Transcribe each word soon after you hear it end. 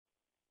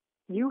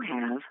You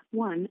have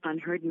one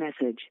unheard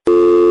message.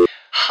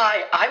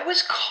 Hi, I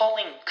was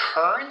calling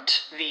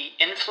Current, the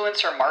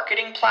influencer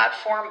marketing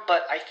platform,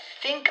 but I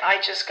think I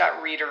just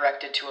got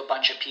redirected to a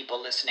bunch of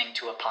people listening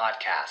to a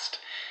podcast.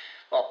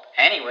 Well,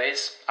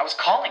 anyways, I was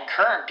calling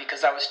Current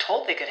because I was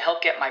told they could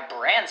help get my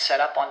brand set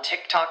up on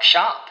TikTok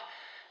Shop,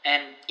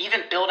 and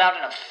even build out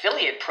an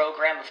affiliate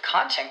program of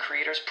content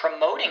creators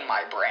promoting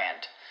my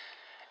brand,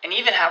 and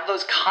even have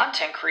those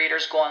content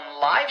creators go on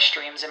live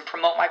streams and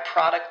promote my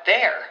product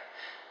there.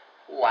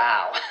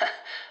 Wow,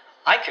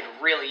 I could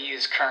really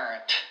use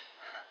Current.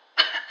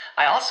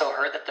 I also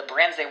heard that the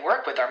brands they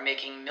work with are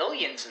making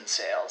millions in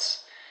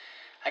sales.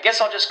 I guess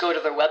I'll just go to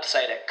their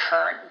website at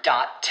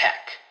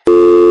current.tech.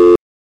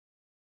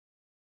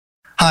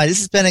 Hi,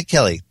 this is Bennett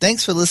Kelly.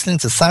 Thanks for listening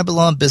to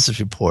Cyberlaw and Business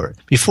Report.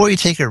 Before you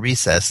take a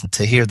recess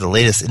to hear the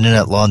latest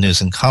internet law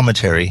news and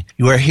commentary,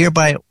 you are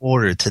hereby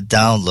ordered to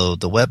download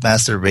the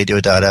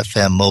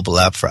WebmasterRadio.fm mobile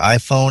app for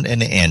iPhone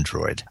and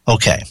Android.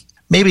 Okay,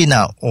 maybe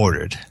not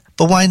ordered,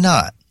 but why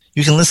not?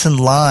 You can listen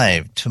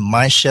live to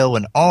my show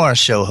and all our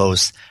show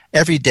hosts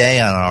every day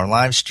on our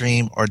live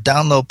stream or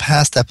download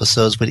past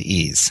episodes with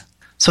ease.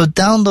 So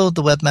download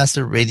the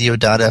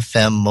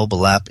WebmasterRadio.fm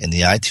mobile app in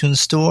the iTunes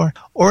Store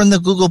or in the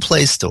Google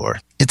Play Store.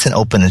 It's an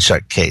open and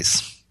shut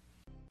case.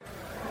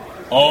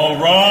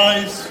 All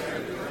rise.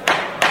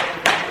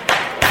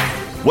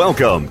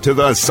 Welcome to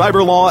the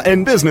Cyberlaw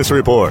and Business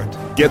Report.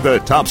 Get the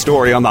top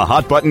story on the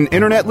hot button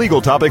internet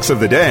legal topics of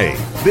the day.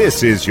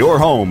 This is your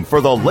home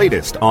for the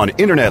latest on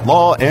internet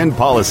law and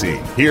policy.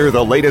 Hear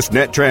the latest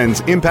net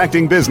trends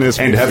impacting business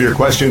and have your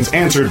questions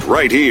answered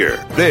right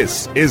here.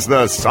 This is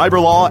the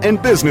Cyberlaw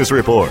and Business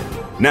Report.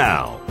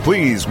 Now,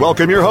 please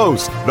welcome your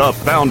host, the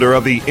founder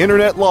of the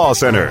Internet Law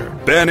Center,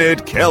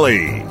 Bennett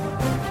Kelly.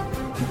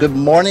 Good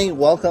morning.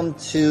 Welcome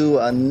to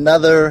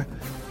another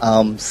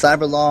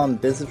Cyberlaw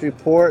and Business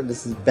Report.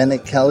 This is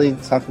Bennett Kelly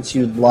talking to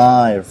you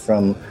live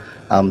from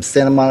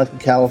Santa Monica,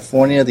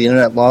 California, the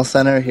Internet Law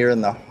Center here in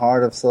the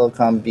heart of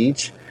Silicon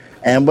Beach.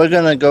 And we're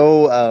going to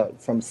go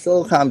from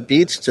Silicon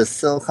Beach to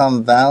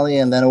Silicon Valley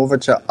and then over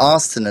to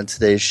Austin in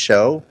today's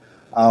show.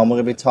 We're going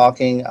to be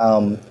talking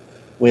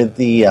with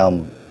the,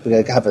 we're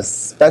going to have a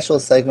special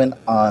segment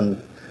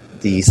on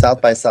the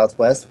South by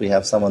Southwest. We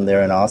have someone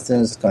there in Austin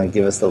who's going to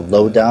give us the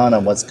lowdown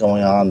on what's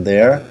going on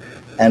there.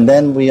 And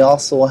then we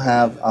also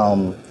have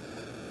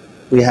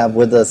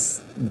with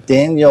us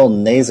Daniel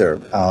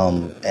Nazer,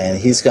 and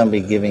he's going to be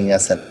giving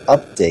us an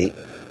update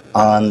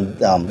on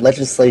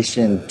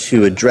legislation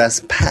to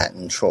address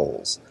patent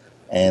trolls.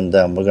 And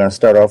we're going to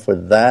start off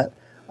with that.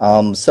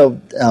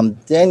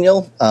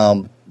 Daniel,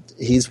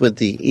 he's with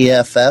the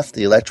EFF,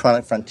 the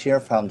Electronic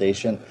Frontier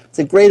Foundation. It's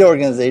a great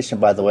organization,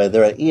 by the way.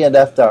 They're at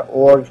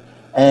ENF.org,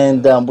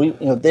 and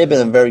they've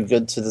been very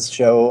good to this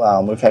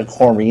show. We've had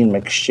Corrine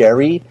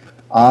McSherry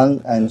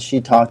on, and she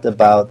talked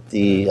about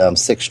the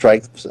 6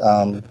 strikes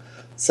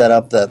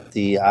setup that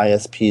the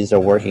ISPs are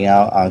working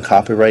out on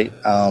copyright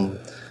and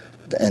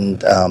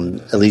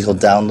illegal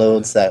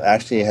downloads that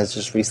actually has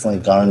just recently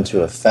gone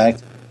into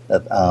effect.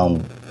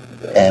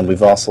 And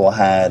we've also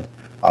had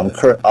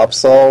Kurt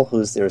Upsall,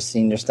 who's their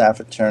senior staff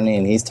attorney,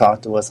 and he's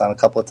talked to us on a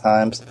couple of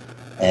times.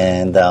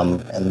 And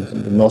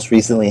most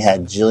recently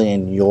had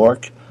Jillian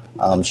York.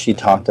 She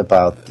talked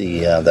about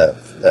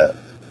the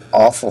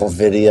awful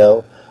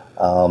video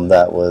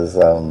that was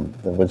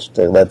which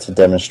led to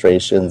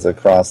demonstrations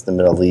across the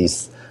Middle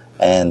East,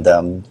 and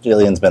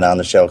Jillian's been on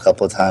the show a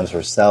couple of times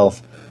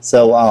herself.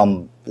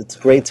 So it's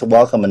great to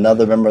welcome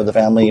another member of the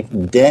family,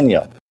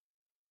 Daniel.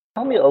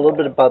 Tell me a little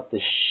bit about the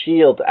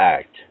SHIELD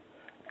Act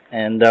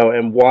and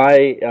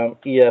why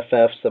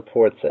EFF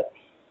supports it.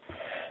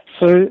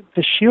 So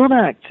the SHIELD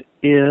Act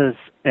is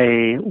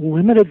a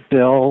limited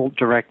bill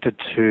directed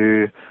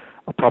to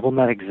a problem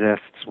that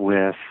exists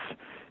with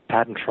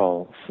patent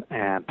trolls.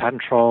 And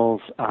patent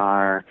trolls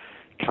are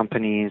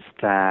companies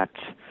that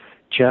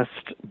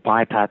just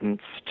buy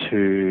patents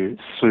to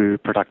sue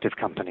productive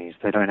companies.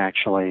 They don't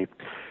actually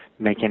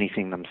make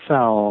anything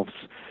themselves.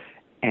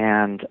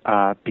 And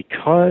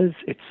because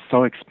it's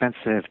so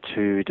expensive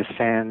to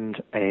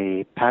defend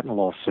a patent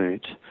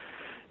lawsuit,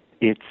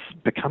 it's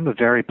become a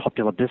very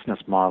popular business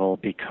model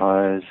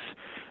because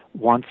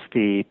once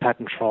the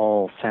patent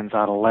troll sends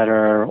out a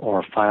letter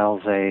or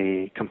files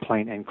a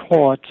complaint in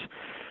court,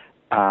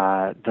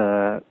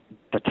 the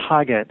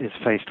target is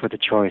faced with a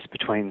choice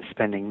between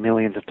spending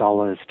millions of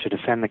dollars to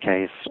defend the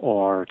case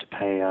or to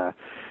pay a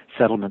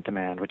settlement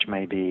demand, which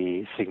may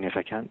be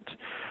significant,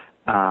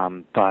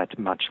 but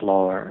much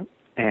lower.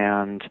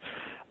 And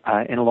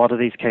in a lot of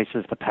these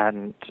cases, the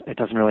patent, it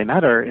doesn't really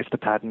matter if the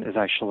patent is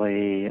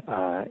actually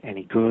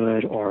any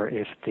good or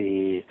if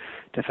the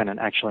defendant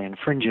actually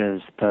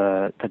infringes.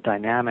 The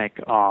dynamic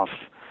of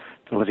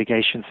the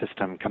litigation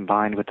system,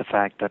 combined with the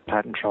fact that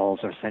patent trolls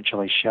are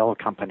essentially shell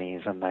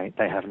companies and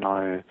they have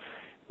no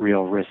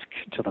real risk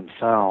to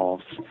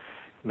themselves,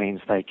 means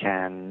they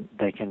can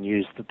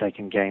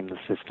game the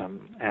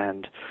system.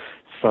 And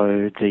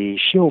so the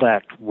SHIELD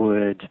Act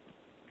would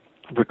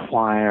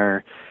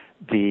require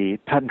the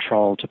patent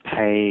troll to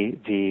pay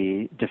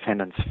the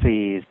defendant's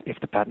fees if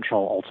the patent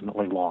troll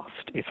ultimately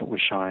lost, if it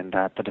was shown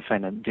that the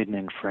defendant didn't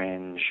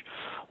infringe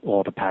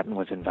or the patent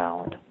was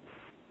invalid.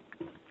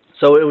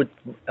 So it would,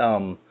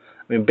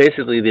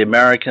 basically the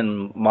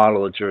American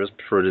model of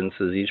jurisprudence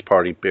is each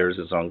party bears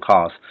its own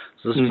costs.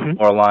 So this is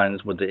more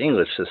aligns with the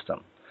English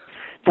system.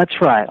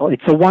 That's right.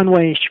 It's a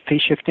one-way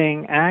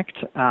fee-shifting act,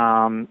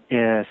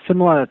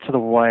 similar to the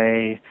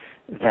way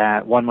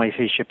that one-way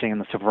fee-shifting in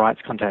the civil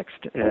rights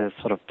context is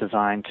sort of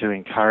designed to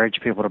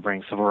encourage people to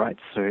bring civil rights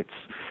suits.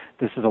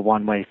 This is a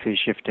one-way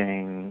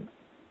fee-shifting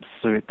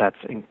suit that's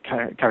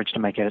encouraged to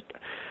make it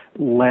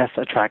less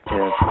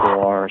attractive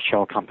for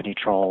shell company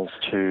trolls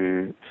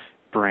to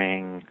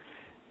bring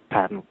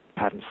patent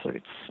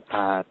suits,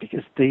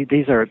 because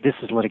this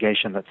is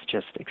litigation that's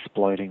just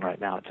exploding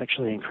right now. It's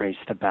actually increased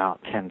about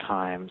 10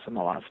 times in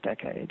the last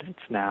decade.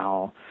 It's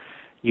now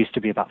used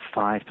to be about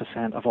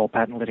 5% of all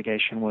patent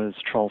litigation was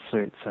troll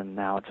suits, and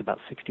now it's about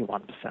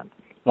 61%.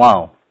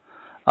 Wow.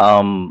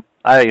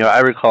 I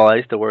recall I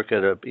used to work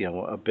at a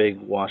big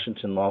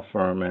Washington law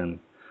firm, and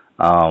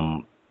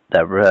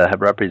that had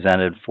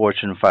represented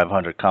Fortune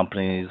 500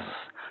 companies,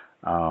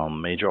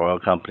 major oil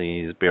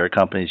companies, beer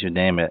companies, you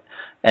name it.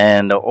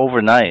 And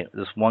overnight,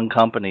 this one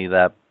company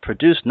that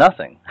produced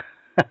nothing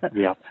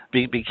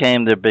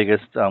became their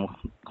biggest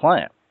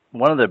client,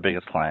 one of their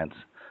biggest clients.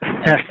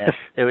 And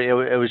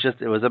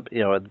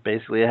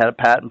basically it had a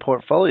patent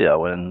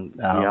portfolio and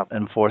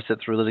enforced it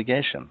through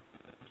litigation.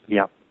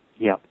 Yep.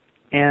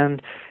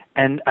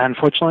 And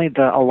unfortunately,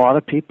 a lot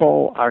of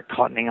people are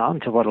cottoning on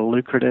to what a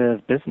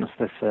lucrative business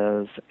this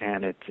is,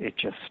 and it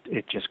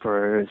just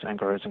grows and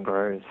grows and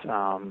grows.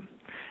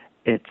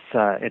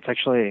 It's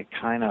actually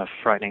kind of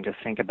frightening to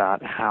think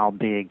about how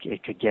big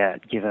it could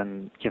get,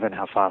 given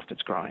how fast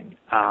it's growing.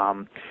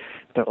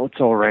 But it's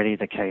already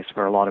the case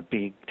where a lot of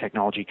big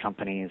technology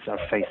companies are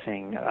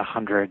facing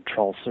 100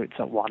 troll suits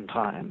at one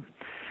time,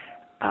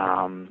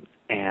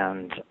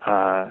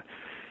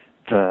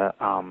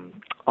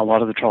 a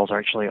lot of the trolls are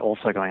actually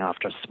also going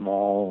after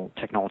small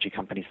technology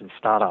companies and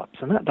startups,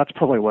 and that's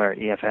probably where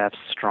EFF's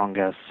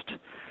strongest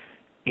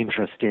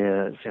interest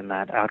is, in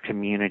that our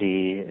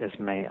community is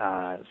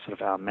sort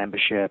of our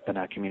membership, and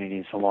our community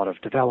is a lot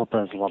of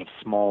developers, a lot of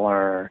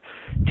smaller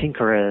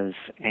tinkerers,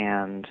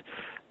 and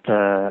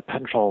the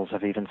patent trolls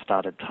have even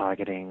started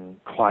targeting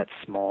quite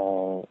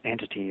small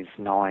entities,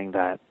 knowing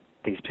that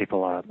these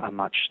people are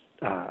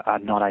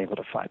not able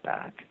to fight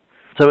back.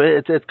 So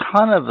it's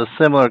kind of a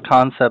similar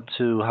concept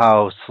to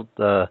how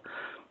the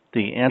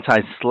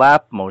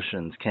anti-SLAPP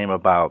motions came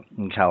about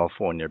in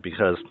California,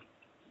 because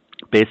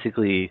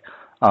basically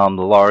the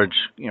large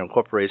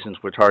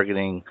corporations were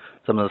targeting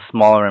some of the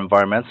smaller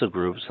environmental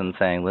groups and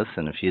saying,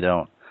 listen, if you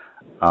don't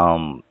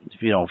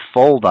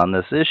fold on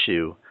this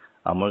issue,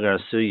 we're going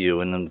to sue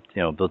you, and then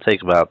they'll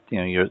take about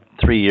your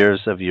 3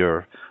 years of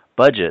your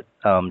budget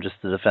just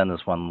to defend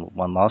this one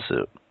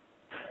lawsuit.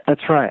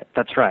 That's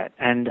right.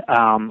 And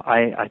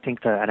I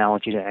think the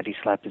analogy to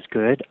anti-SLAPP is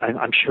good.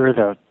 I'm sure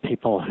the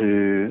people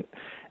who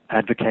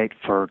advocate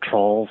for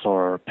trolls,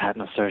 or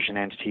patent assertion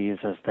entities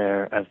as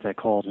they're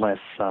called less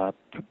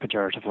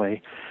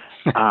pejoratively,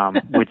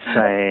 would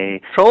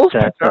say trolls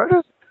that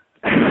pejorative?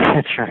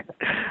 That's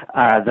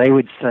right. They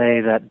would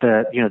say that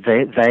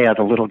they are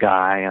the little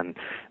guy, and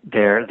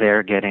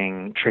they're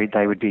getting treated.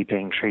 They would be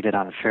being treated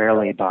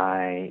unfairly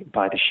by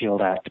the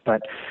SHIELD Act.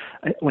 But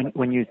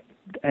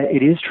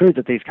it is true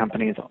that these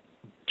companies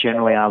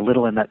generally are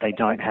little in that they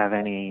don't have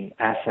any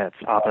assets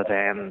other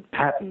than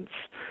patents.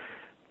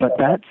 But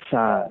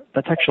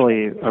that's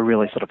actually a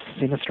really sort of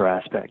sinister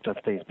aspect of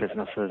these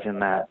businesses, in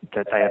that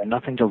they have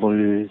nothing to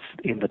lose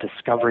in the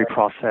discovery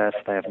process.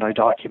 They have no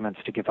documents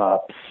to give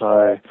up.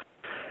 So,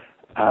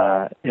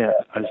 I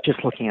was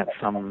just looking at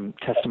some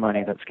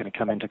testimony that's going to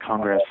come into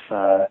Congress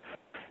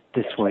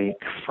this week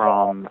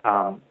from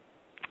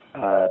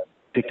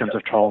victims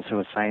of trolls who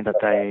are saying that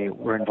they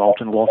were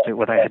involved in a lawsuit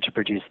where they had to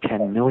produce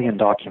 10 million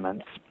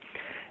documents,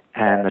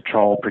 and the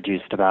troll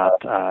produced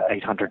about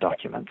 800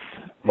 documents.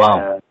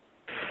 Wow.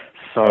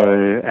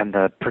 And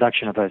the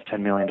production of those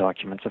 10 million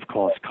documents, of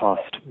course,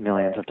 cost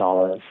millions of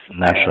dollars.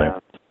 Naturally.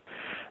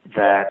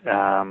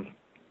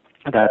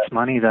 That's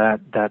money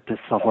that this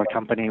software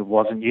company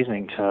wasn't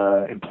using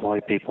to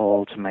employ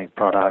people to make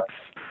products.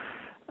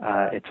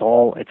 It's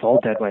all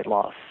deadweight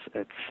loss.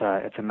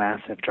 It's a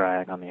massive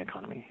drag on the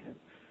economy.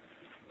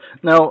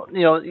 Now,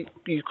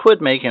 you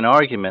could make an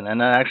argument,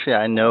 and actually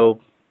I know,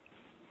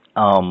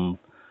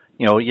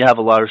 you have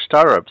a lot of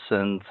startups,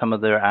 and some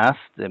of their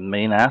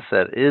main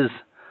asset is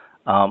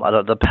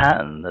the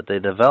patent that they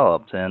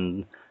developed,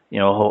 and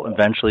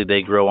eventually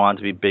they grow on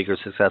to be bigger,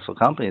 successful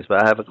companies.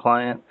 But I have a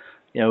client,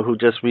 who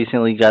just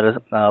recently got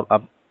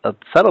a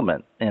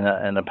settlement in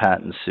a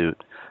patent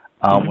suit,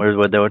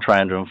 where they were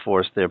trying to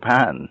enforce their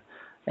patent,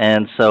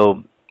 and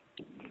so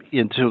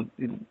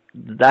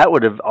that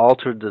would have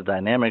altered the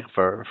dynamic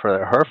for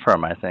her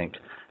firm, I think,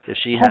 if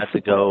she had to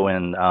go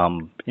and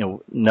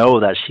know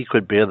that she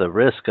could bear the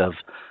risk of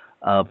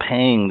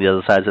paying the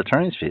other side's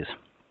attorney's fees.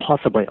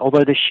 Possibly,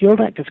 although the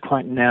SHIELD Act is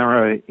quite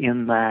narrow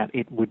in that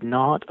it would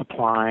not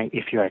apply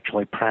if you're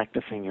actually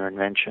practicing your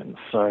invention.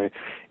 So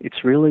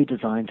it's really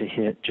designed to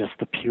hit just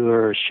the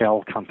pure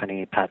shell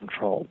company patent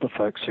troll, the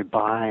folks who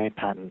buy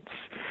patents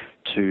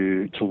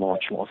to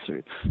launch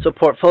lawsuits. So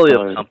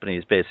portfolio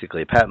companies,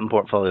 basically, patent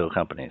portfolio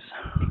companies.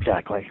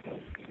 Exactly.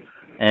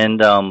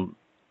 And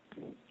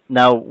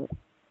now,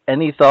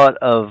 any thought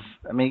of,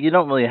 I mean, you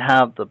don't really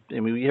have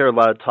we hear a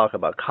lot of talk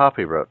about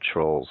copyright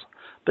trolls,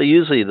 but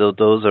usually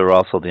those are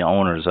also the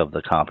owners of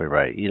the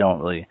copyright. You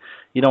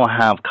don't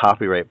have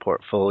copyright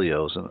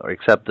portfolios,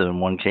 except in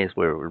one case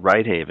where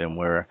Righthaven,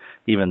 where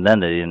even then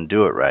they didn't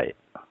do it right.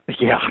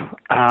 Yeah,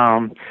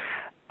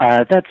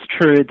 that's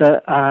true.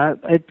 The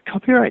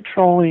copyright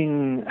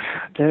trolling,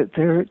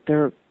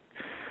 they're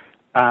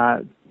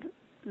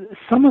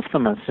some of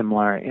them are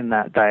similar in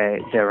that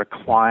they're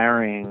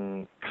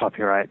acquiring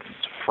copyrights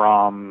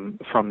from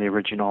the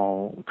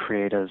original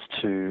creators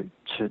to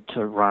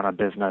run a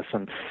business,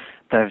 and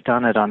they've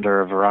done it under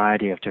a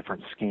variety of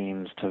different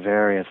schemes to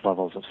various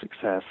levels of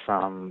success.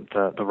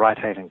 The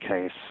Righthaven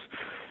case,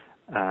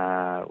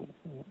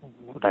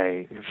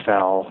 they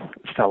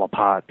fell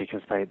apart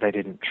because they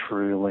didn't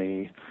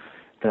truly.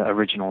 The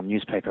original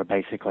newspaper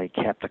basically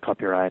kept the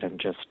copyright and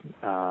just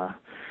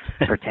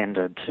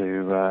pretended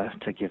to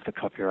give the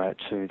copyright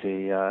to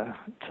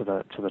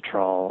the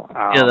troll.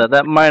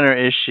 That minor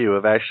issue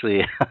of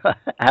actually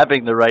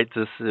having the right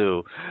to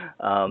sue,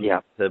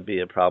 that'd be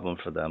a problem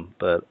for them.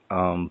 But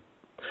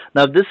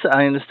now this,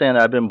 I understand.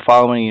 I've been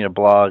following your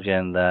blog,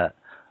 and that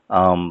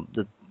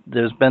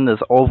there's been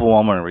this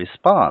overwhelming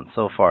response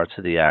so far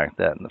to the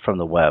act from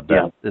the web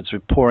that it's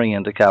reporting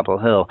into Capitol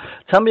Hill.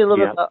 Tell me a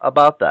little bit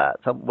about that.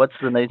 What's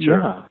the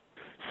nature? Yeah.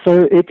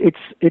 So it's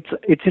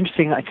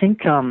interesting. I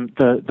think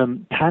the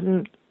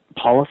patent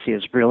policy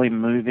is really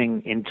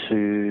moving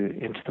into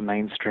the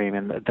mainstream,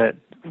 and that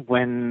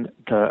when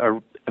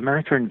the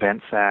America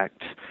Invents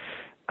Act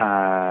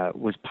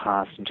was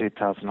passed in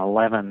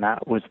 2011,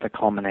 that was the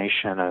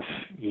culmination of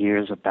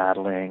years of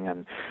battling,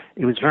 and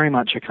it was very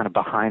much a kind of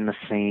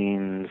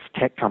behind-the-scenes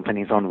tech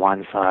companies on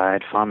one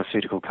side,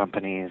 pharmaceutical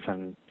companies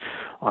and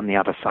on the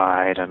other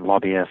side, and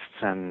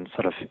lobbyists and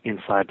sort of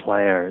inside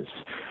players.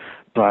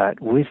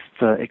 But with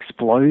the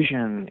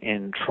explosion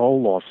in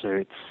troll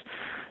lawsuits,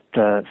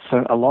 so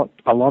a lot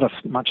of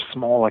much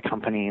smaller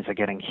companies are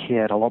getting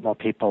hit. A lot more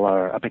people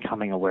are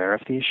becoming aware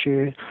of the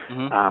issue.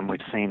 Mm-hmm.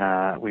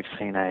 We've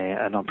seen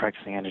a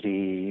non-practicing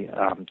entity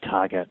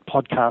target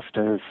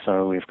podcasters.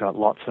 So we've got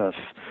lots of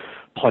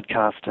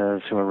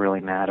podcasters who are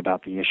really mad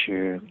about the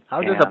issue.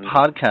 How does a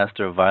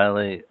podcaster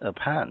violate a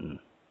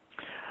patent?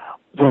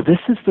 Well, this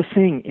is the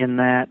thing in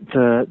that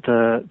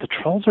the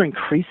trolls are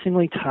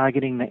increasingly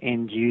targeting the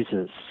end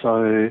users.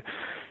 So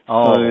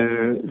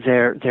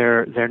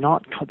they're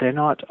not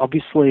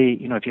obviously,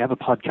 if you have a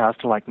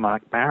podcaster like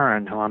Mark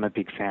Barron, who I'm a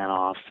big fan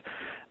of,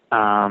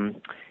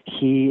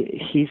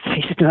 he's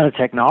not a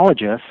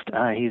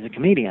technologist, he's a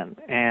comedian,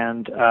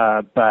 and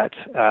but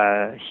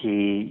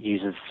he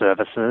uses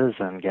services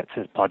and gets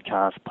his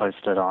podcast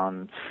posted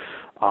on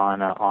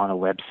a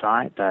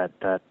website that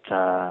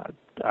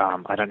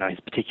I don't know his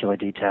particular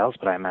details,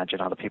 but I imagine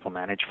other people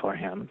manage for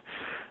him.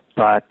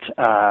 But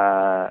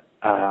the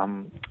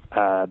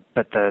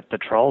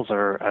trolls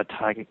are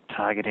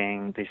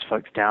targeting these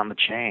folks down the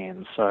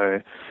chain.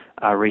 So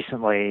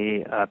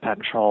recently,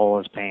 Patent Troll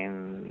has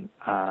been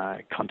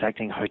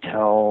contacting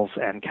hotels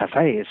and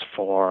cafes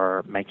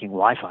for making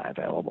Wi-Fi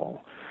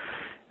available.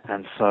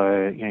 And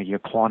so, your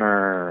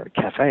corner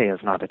cafe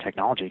is not a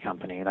technology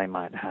company. They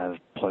might have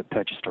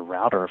purchased a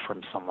router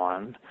from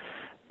someone,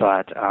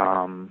 but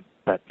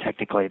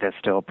technically they're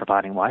still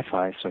providing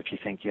Wi-Fi. So if you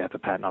think you have a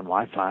patent on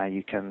Wi-Fi,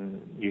 you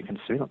can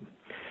sue them.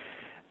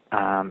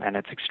 And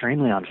it's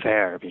extremely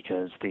unfair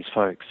because these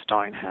folks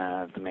don't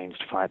have the means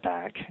to fight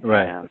back.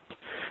 Right. And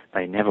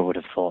they never would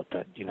have thought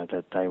that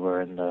that they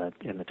were in the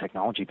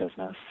technology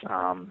business.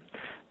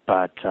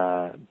 But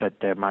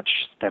they're much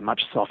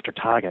softer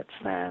targets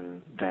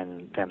than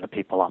the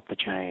people up the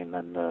chain,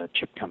 than the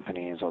chip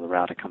companies or the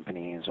router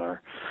companies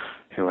or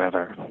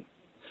whoever.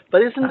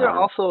 But isn't there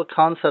also a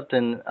concept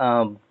in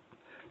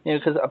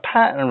because a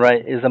patent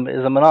right is a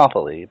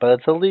monopoly, but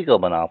it's a legal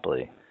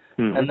monopoly.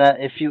 Mm-hmm. And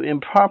that if you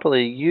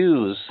improperly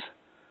use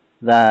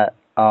that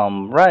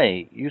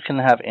right, you can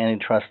have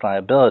antitrust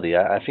liability.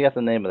 I forget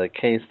the name of the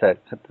case that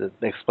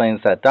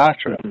explains that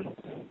doctrine.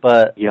 Mm-hmm.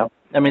 But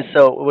I mean,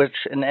 which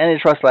in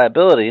antitrust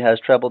liability has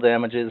treble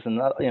damages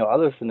and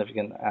other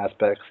significant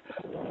aspects.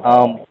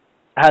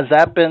 Has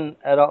that been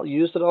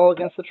used at all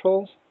against the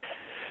trolls?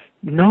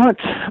 Not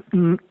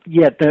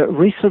yet.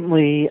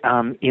 Recently,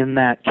 in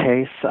that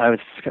case I was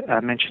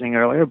mentioning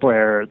earlier,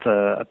 where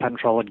the patent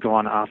troll had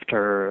gone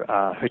after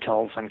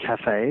hotels and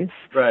cafes,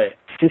 right?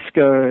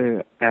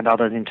 Cisco and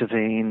others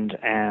intervened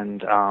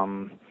and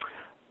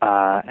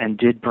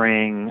did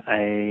bring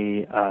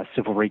a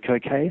civil RICO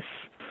case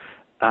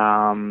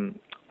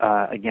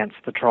against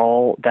the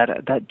troll.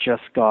 That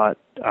just got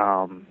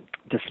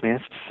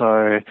dismissed.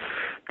 So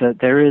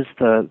there is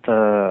the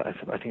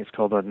I think it's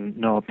called the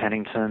Noah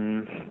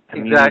Pennington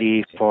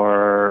immunity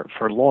for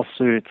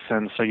lawsuits,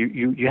 and so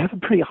you have a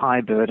pretty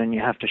high burden.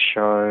 You have to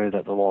show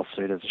that the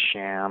lawsuit is a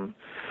sham.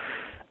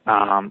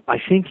 I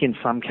think in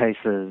some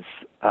cases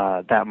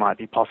that might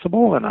be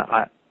possible, and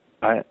I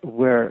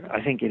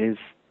think it is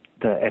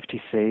the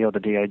FTC or the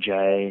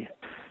DOJ.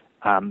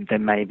 There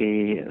may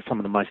be some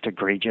of the most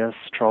egregious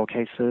troll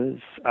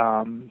cases,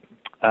 an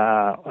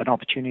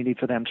opportunity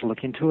for them to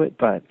look into it,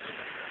 but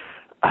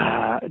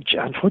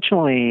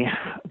unfortunately,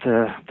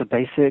 the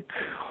basic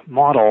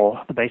model,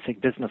 the basic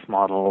business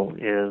model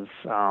is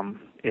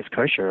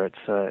kosher. It's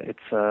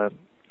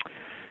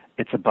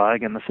a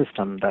bug in the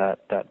system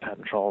that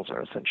patent trolls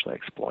are essentially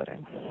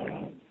exploiting.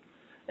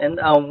 And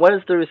what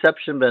has the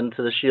reception been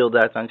to the SHIELD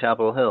Act on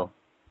Capitol Hill?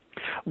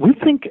 We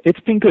think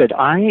it's been good.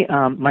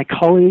 My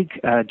colleague,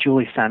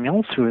 Julie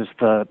Samuels, who is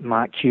the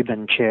Mark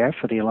Cuban chair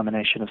for the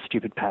elimination of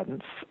stupid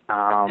patents,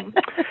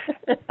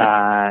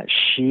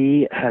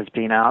 she has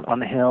been out on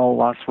the Hill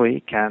last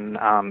week, and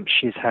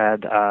she's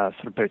had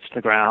sort of boots to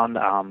the ground.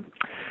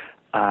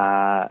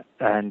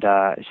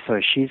 So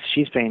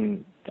she's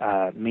been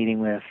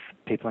meeting with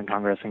people in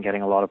Congress and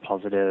getting a lot of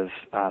positive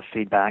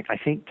feedback. I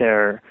think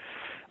there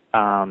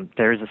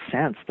is a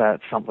sense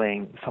that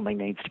something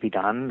needs to be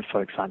done.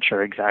 Folks aren't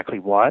sure exactly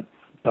what,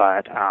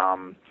 but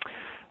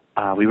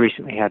we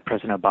recently had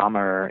President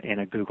Obama in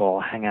a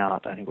Google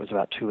Hangout, I think it was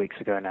about 2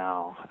 weeks ago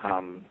now,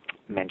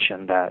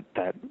 mentioned that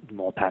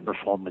more patent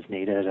reform was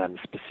needed, and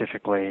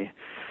specifically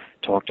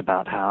talked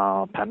about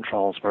how patent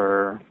trolls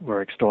were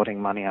extorting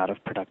money out of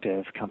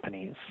productive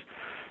companies.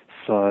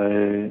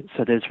 So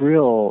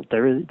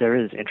there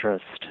is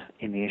interest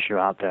in the issue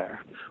out there.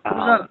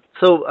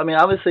 So I mean,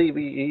 obviously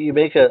you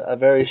make a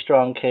very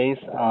strong case.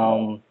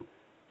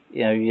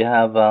 You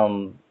have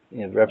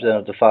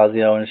Representative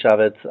DeFazio and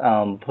Chavez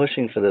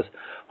pushing for this.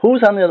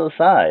 Who's on the other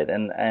side,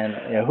 and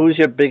who's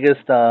your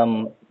biggest?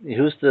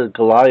 Who's the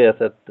Goliath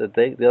that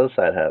the other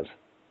side has?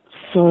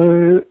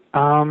 So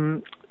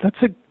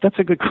that's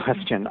a good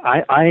question.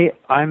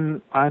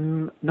 I'm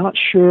not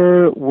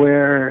sure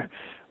where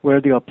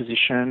the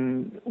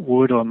opposition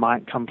would or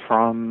might come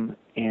from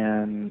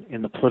in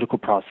the political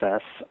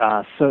process.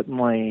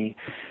 Certainly,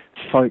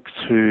 folks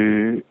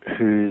whose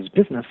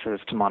business is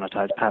to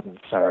monetize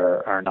patents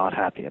are not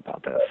happy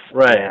about this.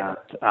 Right. And,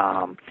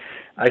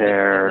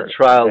 the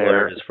trial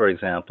lawyers, for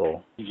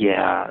example.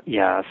 Yeah.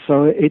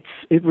 So it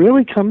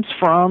really comes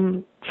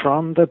from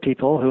the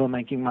people who are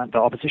making money. The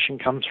opposition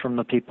comes from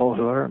the people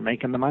who are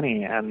making the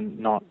money and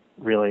not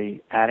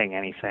really adding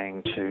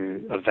anything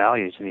of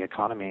value to the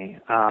economy.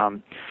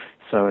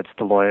 So it's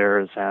the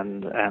lawyers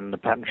and the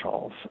patent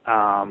trolls.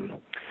 I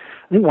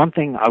think one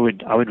thing I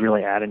would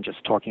really add in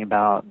just talking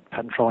about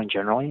patent trolling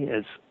generally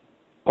is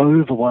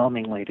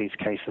overwhelmingly these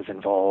cases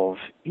involve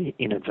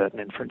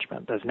inadvertent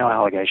infringement. There's no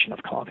allegation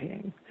of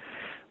copying.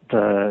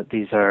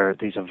 These are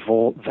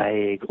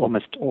vague,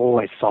 almost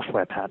always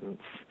software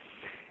patents,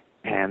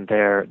 and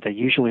they're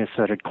usually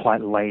asserted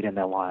quite late in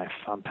their life.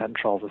 Patent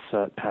trolls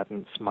assert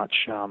patents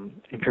much.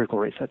 Empirical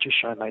research has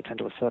shown they tend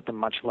to assert them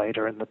much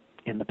later in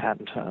the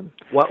patent term.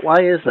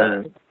 Why is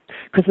that?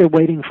 Because they're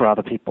waiting for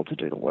other people to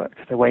do the work.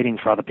 They're waiting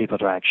for other people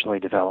to actually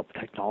develop the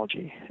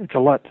technology. It's a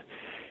lot.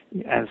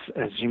 As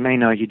you may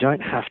know, you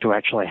don't have to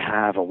actually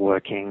have a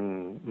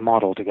working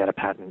model to get a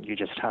patent. You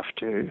just have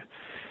to.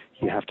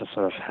 You have to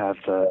sort of have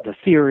the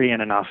theory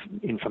and enough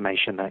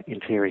information that, in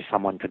theory,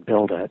 someone could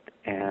build it.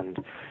 And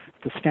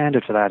the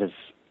standard for that is,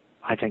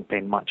 I think,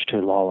 been much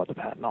too low at the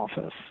Patent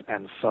Office.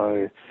 And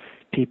so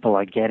people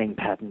are getting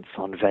patents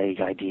on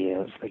vague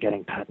ideas. They're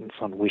getting patents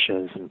on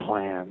wishes and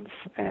plans.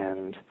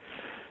 And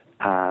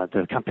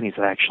the companies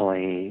that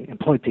actually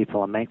employ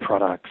people and make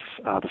products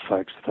are the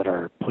folks that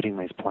are putting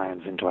these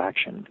plans into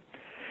action.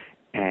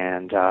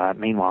 And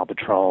meanwhile, the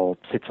troll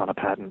sits on a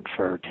patent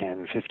for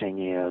 10, 15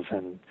 years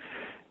and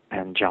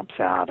jumps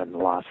out in the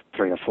last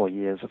 3 or 4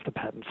 years of the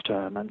patent's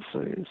term and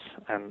sues.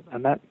 And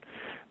that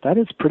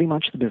is pretty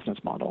much the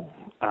business model.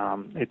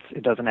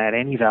 It doesn't add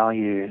any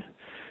value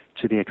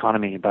to the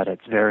economy, but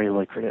it's very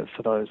lucrative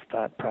for those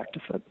that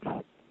practice it.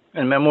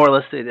 And more or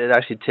less, it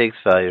actually takes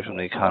value from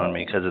the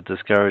economy because it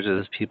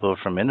discourages people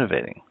from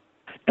innovating.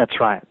 That's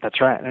right.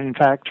 And in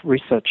fact,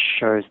 research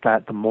shows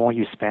that the more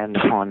you spend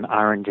on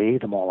R&D,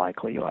 the more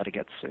likely you are to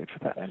get sued for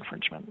that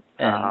infringement.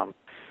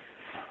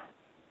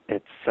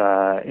 It's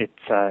a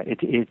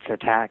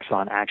tax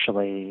on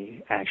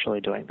actually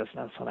doing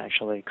business, on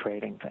actually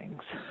creating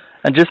things.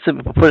 And just to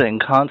put it in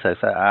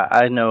context,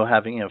 I know,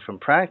 having from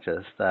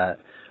practice, that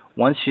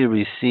once you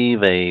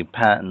receive a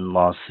patent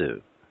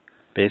lawsuit,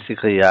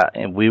 basically,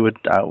 we were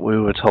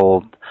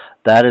told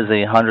that is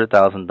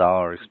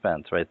 $100,000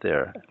 expense right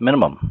there,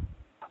 minimum.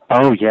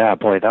 Oh yeah,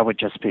 boy, that would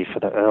just be for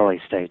the early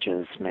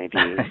stages, maybe.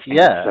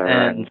 Yeah,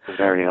 and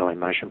very early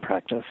motion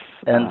practice.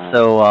 And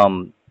so,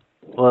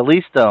 well, at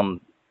least actually,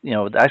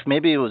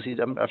 maybe it was,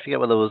 I forget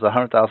whether it was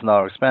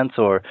 $100,000 expense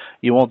or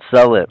you won't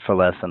sell it for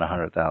less than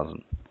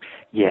 $100,000.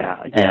 Yeah,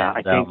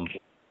 I think.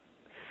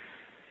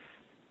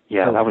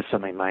 Yeah, that was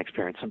certainly my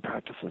experience in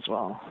practice as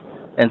well.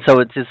 And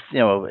so it just,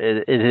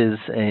 it is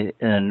an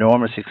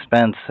enormous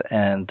expense,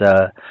 and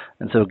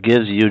so it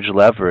gives huge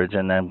leverage.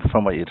 And then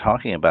from what you're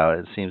talking about,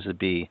 it seems to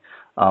be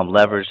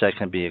leverage that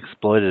can be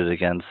exploited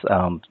against,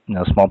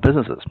 small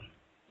businesses.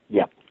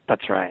 Yeah,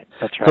 that's right.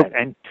 That's right. So,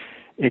 and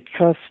it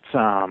costs.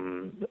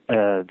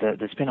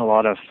 There's been a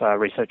lot of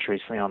research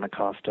recently on the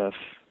cost of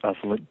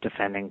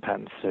defending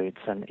patent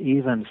suits, and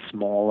even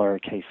smaller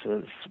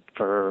cases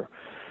for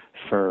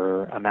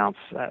amounts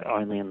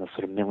only in the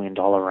sort of $1 million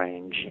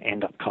range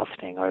end up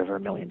costing over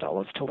 $1 million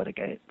to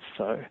litigate.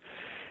 So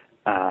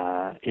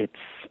it's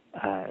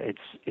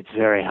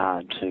very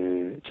hard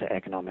to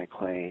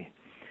economically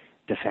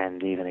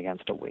defend even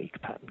against a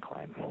weak patent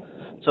claim.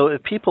 So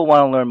if people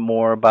want to learn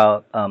more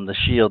about the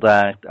SHIELD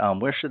Act,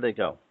 where should they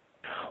go?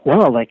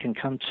 Well, they can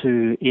come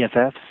to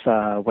EFF's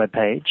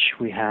webpage.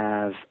 We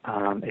have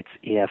it's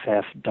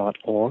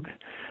EFF.org.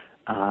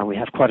 We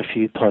have quite a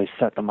few posts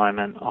at the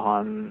moment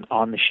on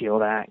the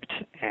SHIELD Act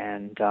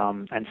and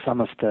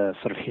some of the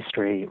sort of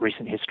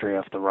recent history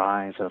of the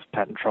rise of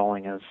patent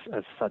trolling as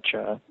such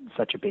a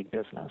big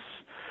business.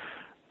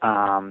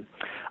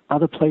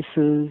 Other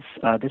places,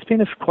 there's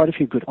been quite a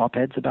few good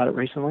op-eds about it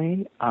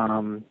recently.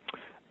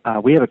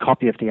 We have a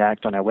copy of the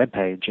Act on our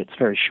webpage. It's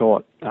very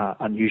short,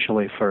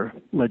 unusually for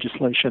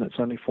legislation. It's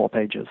only 4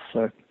 pages,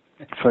 so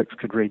folks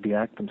could read the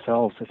Act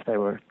themselves if they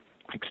were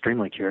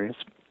extremely curious.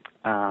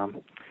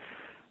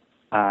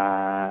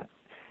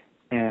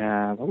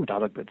 And what would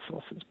other good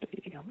sources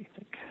be? Let me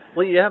think.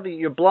 Well, you have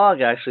your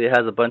blog actually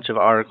has a bunch of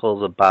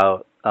articles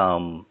about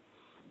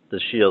the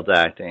SHIELD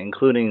Act,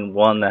 including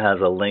one that has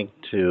a link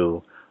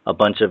to a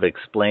bunch of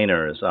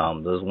explainers.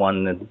 There's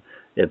one that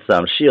it's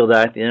SHIELD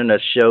Act, the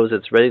Internet shows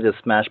it's ready to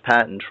smash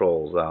patent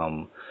trolls,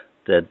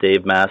 that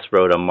Dave Mass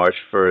wrote on March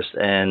 1st.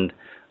 And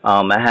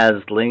it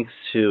has links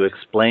to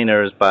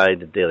explainers by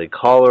the Daily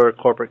Caller,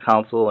 Corporate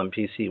Counsel, and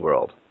PC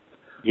World.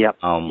 Yep.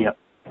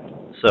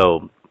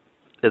 So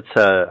it's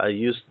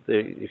you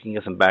can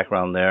get some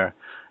background there.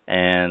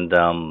 And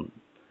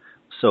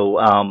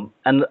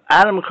and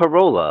Adam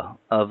Carolla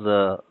of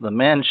the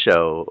Man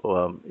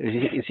Show,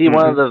 is he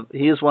one of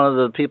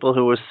the people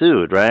who were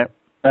sued, right?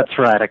 That's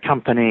right. A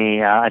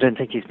company, I don't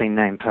think he's been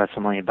named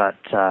personally, but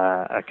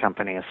a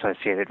company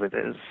associated with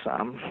his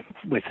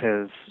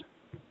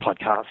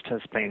podcast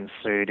has been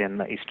sued in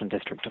the Eastern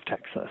District of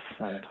Texas.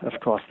 And, of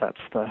course, that's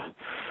the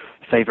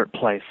favorite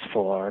place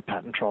for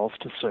patent trolls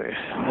to sue.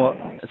 Well,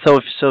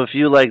 so if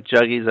you like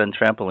juggies and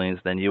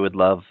trampolines, then you would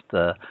love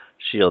the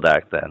SHIELD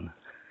Act then.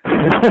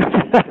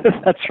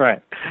 That's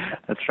right.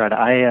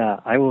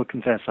 I will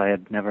confess I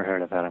had never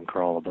heard of Adam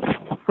Carolla before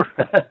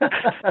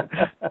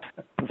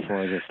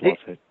this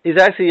lawsuit. He's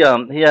actually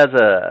he has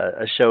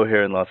a show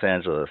here in Los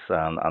Angeles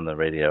on the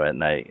radio at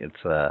night.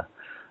 It's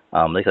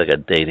like a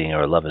dating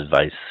or love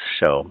advice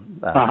show.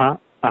 I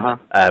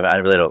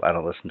really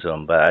don't listen to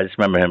him, but I just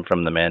remember him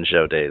from the Man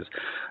Show days.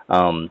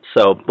 Well,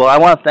 I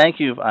want to thank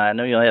you. I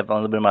know you only have a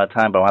little bit amount of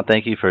time, but I want to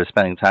thank you for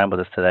spending time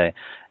with us today.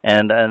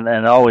 And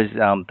always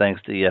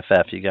thanks to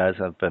EFF. You guys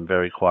have been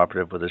very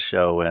cooperative with the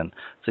show, and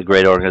it's a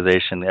great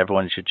organization.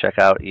 Everyone should check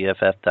out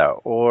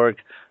EFF.org.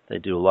 They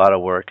do a lot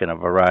of work in a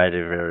variety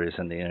of areas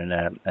in the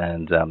internet,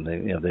 and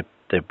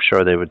they're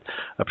sure they would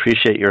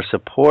appreciate your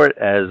support,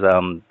 as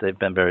they've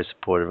been very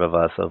supportive of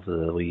us over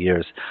the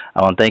years.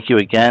 I want to thank you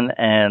again,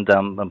 and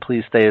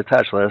please stay in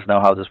touch. Let us know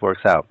how this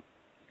works out.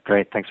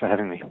 Great. Thanks for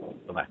having me.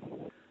 Bye-bye.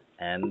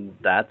 And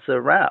that's a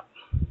wrap.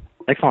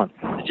 Excellent.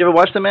 Did you ever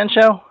watch The Man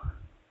Show?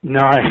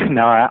 No.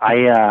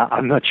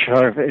 I'm not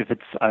sure if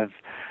it's. I've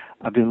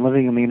been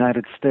living in the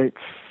United States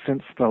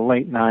since the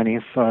late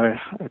 90s, so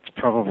it's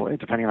probably,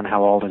 depending on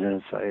how old it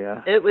is.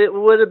 It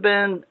would have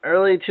been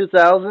early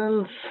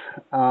 2000s,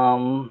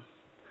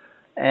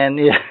 and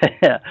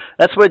yeah,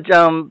 that's where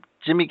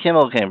Jimmy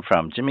Kimmel came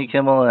from. Jimmy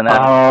Kimmel and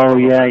Adam. Oh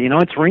yeah,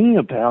 it's ringing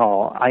a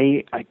bell.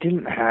 I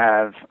didn't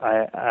have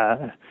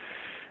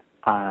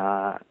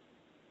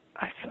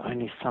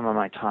only some of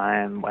my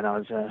time when I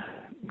was in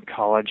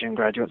college and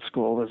graduate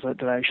school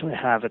did I actually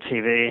have a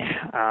TV.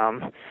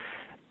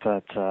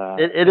 But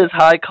it is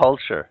high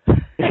culture.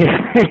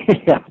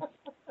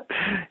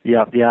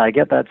 Yeah, I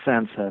get that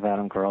sense of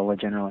Adam Carolla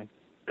generally.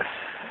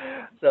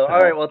 So, all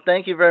right, well,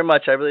 thank you very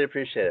much. I really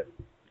appreciate it.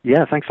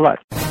 Yeah, thanks a lot.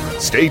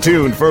 Stay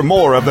tuned for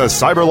more of the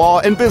Cyber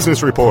Law and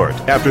Business Report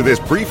after this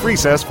brief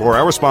recess for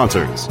our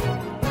sponsors.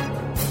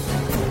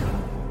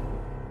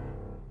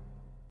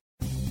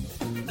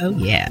 Oh,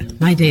 yeah.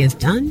 My day is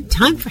done.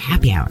 Time for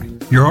happy hour.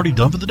 You're already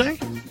done for the day?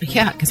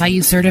 Yeah, because I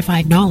use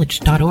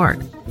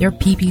CertifiedKnowledge.org. Their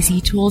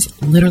PPC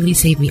tools literally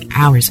save me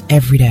hours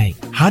every day.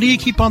 How do you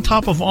keep on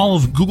top of all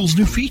of Google's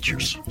new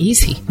features?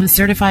 Easy. With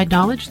Certified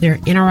Knowledge, their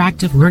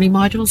interactive learning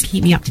modules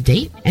keep me up to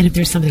date. And if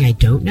there's something I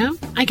don't know,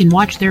 I can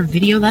watch their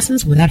video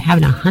lessons without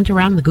having to hunt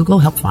around the Google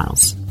Help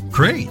files.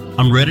 Great.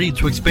 I'm ready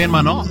to expand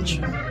my knowledge.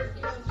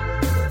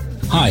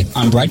 Hi,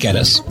 I'm Brett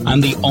Geddes.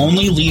 I'm the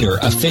only leader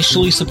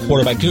officially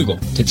supported by Google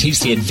to teach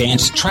the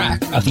advanced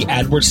track of the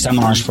AdWords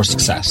Seminars for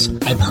Success.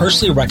 I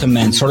personally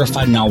recommend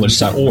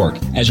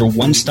CertifiedKnowledge.org as your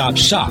one-stop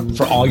shop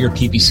for all your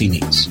PPC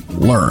needs.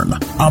 Learn,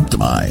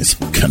 optimize,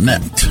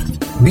 connect.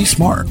 Be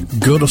smart.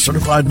 Go to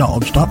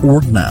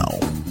CertifiedKnowledge.org now.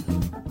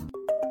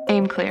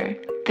 Aim clear.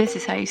 This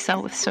is how you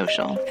sell with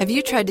social. Have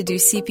you tried to do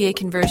CPA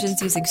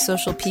conversions using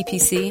social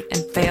PPC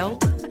and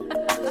failed?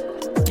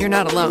 You're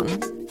not alone.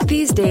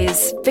 These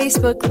days,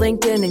 Facebook,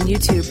 LinkedIn, and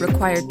YouTube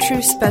require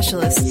true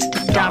specialists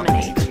to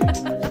dominate.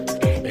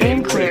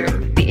 Aim Clear,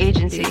 the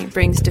agency,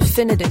 brings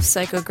definitive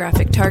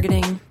psychographic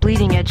targeting,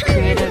 bleeding-edge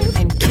creative,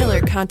 and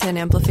killer content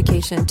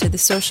amplification to the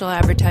social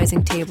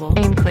advertising table.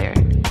 Aim Clear,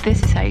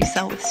 this is how you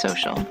sell with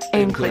social.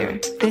 Aim Clear,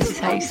 this is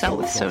how you sell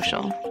with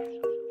social.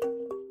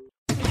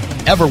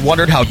 Ever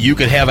wondered how you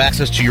could have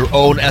access to your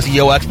own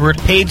SEO expert,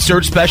 paid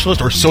search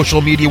specialist, or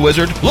social media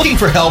wizard? Looking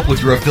for help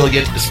with your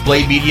affiliate,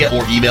 display media,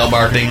 or email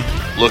marketing?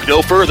 Look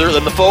no further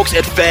than the folks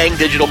at Fang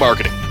Digital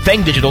Marketing.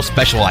 Fang Digital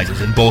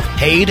specializes in both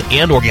paid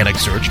and organic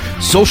search,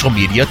 social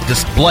media,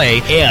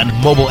 display, and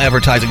mobile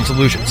advertising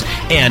solutions,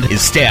 and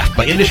is staffed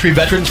by industry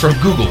veterans from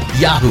Google,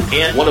 Yahoo,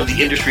 and one of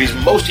the industry's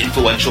most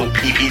influential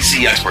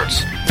PPC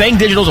experts. Fang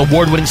Digital's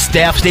award-winning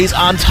staff stays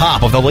on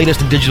top of the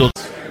latest in digital.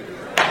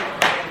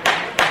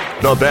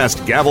 The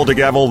best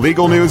gavel-to-gavel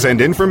legal news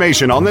and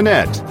information on the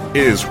net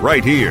is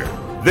right here.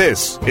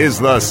 This is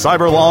the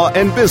Cyber Law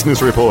and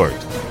Business Report,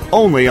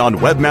 only on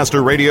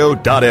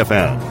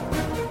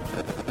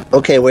webmasterradio.fm.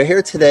 Okay, we're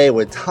here today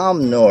with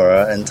Tom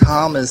Nora, and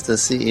Tom is the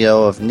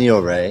CEO of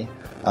NeoRay.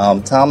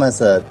 Tom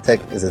is a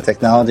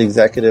technology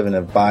executive and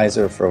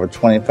advisor for over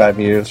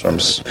 25 years, from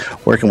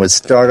working with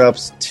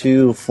startups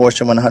to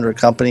Fortune 100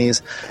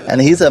 companies,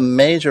 and he's a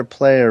major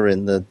player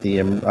in the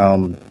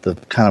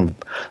kind of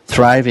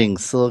thriving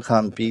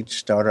Silicon Beach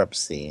startup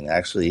scene.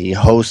 Actually, he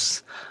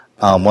hosts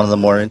one of the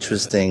more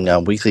interesting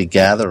weekly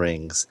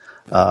gatherings,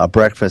 a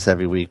breakfast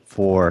every week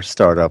for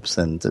startups,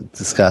 and to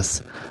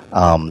discuss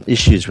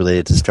issues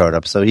related to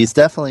startups. So he's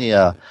definitely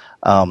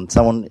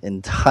someone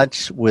in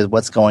touch with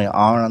what's going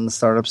on the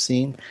startup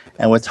scene.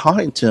 And we're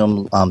talking to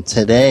him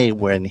today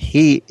when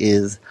he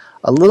is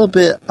a little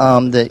bit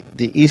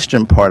the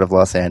eastern part of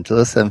Los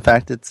Angeles. In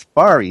fact, it's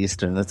far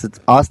eastern. It's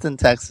Austin,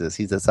 Texas.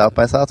 He's at South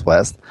by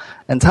Southwest.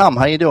 And Tom,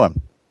 how you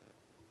doing?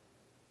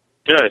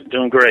 Good,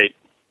 doing great.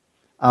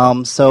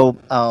 So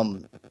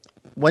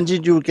when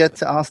did you get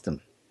to Austin?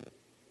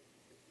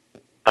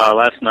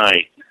 Last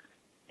night,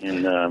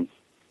 and I'm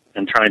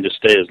trying to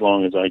stay as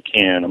long as I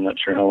can. I'm not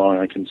sure how long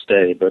I can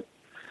stay, but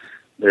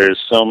there's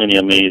so many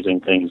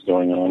amazing things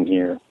going on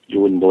here. You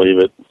wouldn't believe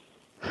it.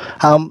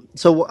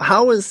 So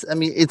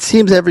it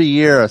seems every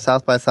year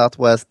South by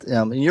Southwest,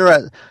 you're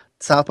at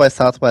South by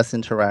Southwest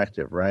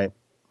Interactive, right?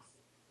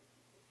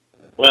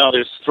 Well,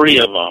 there's three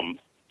of them.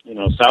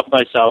 South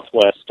by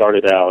Southwest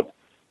started out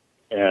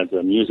as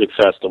a music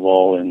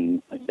festival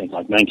in, I think,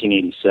 like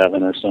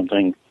 1987 or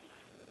something.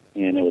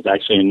 And it was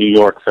actually a New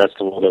York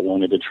festival that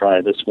wanted to try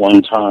this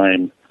one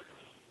time.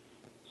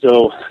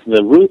 So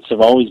the roots have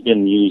always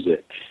been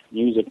music.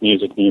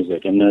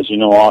 And as you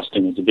know,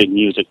 Austin is a big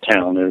music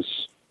town.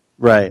 There's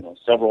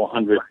several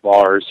hundred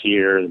bars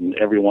here, and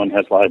everyone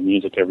has live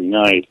music every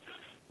night.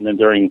 And then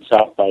during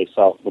South by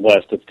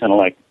Southwest, it's kind of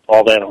like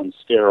all that on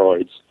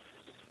steroids.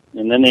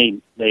 And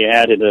then they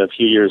added a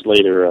few years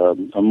later a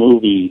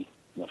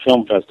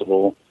film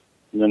festival,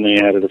 and then they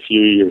added a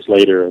few years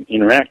later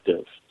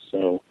Interactive.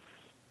 So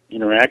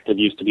Interactive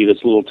used to be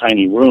this little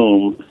tiny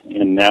room,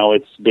 and now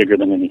it's bigger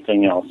than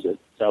anything else at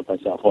South by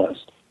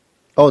Southwest.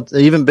 Oh, it's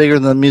even bigger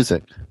than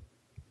music.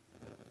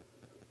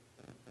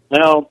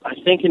 Well, I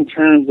think in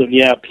terms of,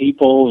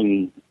 people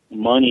and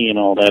money and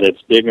all that,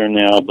 it's bigger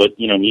now, but,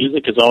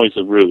 music is always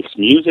the roots.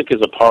 Music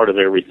is a part of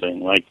everything.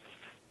 Like,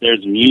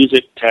 there's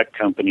music tech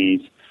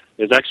companies.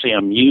 There's actually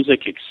a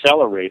music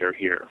accelerator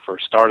here for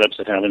startups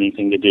that have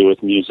anything to do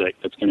with music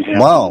that's going to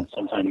happen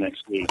sometime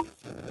next week.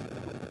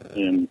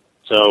 And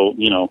so,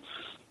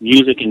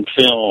 music and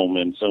film,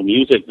 and so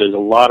music, there's a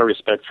lot of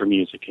respect for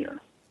music here.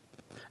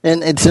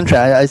 And it's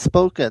interesting. I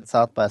spoke at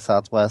South by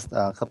Southwest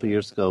a couple of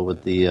years ago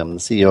with the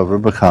CEO of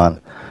Rubicon,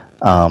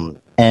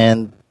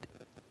 and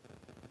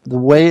the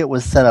way it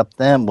was set up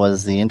then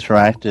was the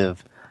interactive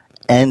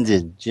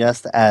ended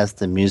just as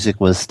the music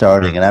was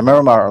starting. And I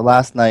remember our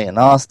last night in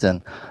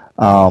Austin,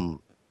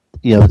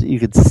 you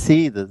could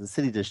see that the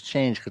city just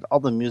changed because all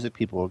the music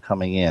people were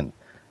coming in.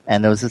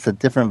 And there was just a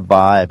different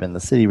vibe, and the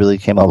city really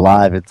came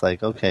alive. It's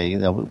like, okay,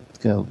 we'll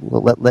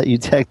let you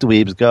tech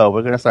dweebs go.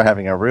 We're going to start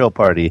having a real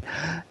party.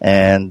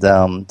 And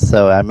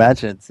so I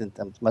imagine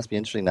it must be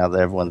interesting now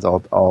that everyone's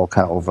all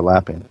kind of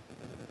overlapping.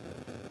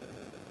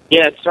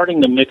 Yeah, it's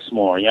starting to mix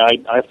more. Yeah,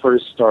 I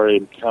first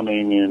started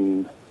coming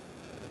in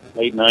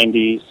late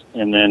 90s,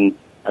 and then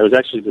I was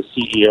actually the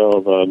CEO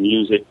of a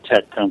music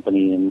tech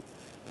company in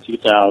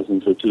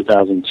 2000 to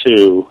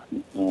 2002,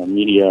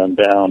 Media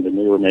Unbound, and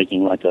we were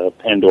making like a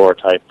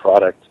Pandora-type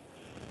product,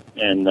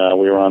 and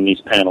we were on these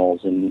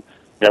panels, and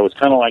that was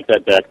kind of like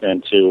that back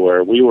then, too,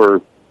 where we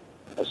were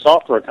a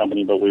software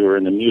company, but we were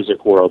in the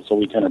music world, so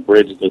we kind of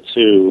bridged the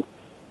two.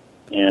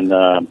 And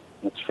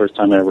that's the first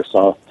time I ever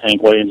saw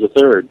Hank Williams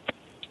III.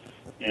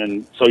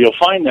 And so you'll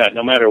find that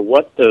no matter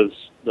what the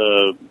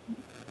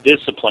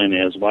discipline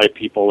is, why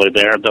people are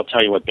there, they'll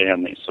tell you what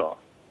band they saw.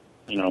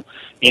 You know,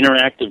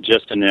 Interactive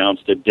just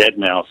announced that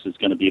Deadmau5 is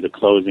going to be the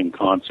closing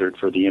concert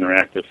for the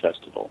Interactive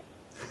Festival.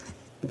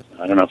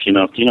 I don't know if you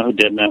know. Do you know who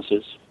Deadmau5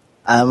 is?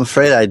 I'm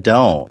afraid I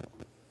don't.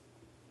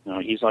 No,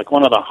 he's like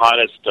one of the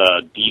hottest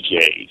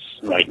DJs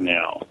right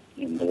now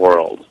in the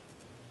world.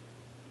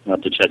 You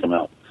have to check him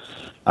out.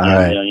 All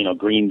right. You know,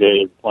 Green Day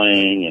is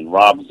playing, and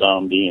Rob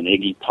Zombie, and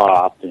Iggy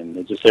Pop,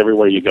 and just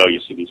everywhere you go, you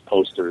see these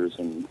posters,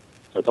 and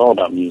so it's all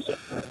about music.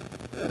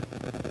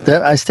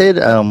 I stayed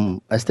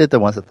there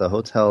once at the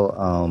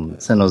Hotel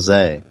San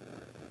Jose,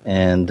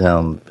 and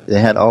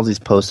they had all these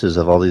posters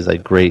of all these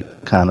like great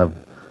kind of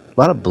a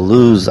lot of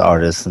blues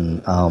artists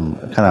and kind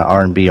of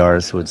R&B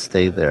artists who would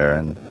stay there,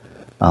 and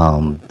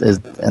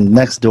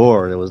next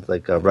door there was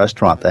like a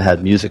restaurant that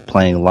had music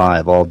playing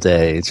live all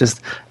day. It's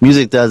just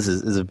music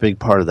is a big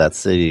part of that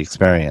city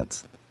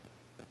experience.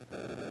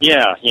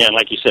 Yeah, and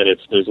like you said,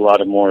 there's a lot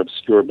of more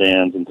obscure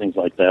bands and things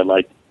like that.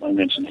 Like I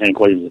mentioned, Hank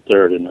Williams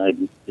III, and I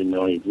didn't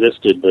know he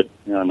existed, but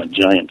you know, I'm a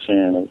giant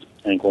fan of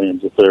Hank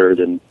Williams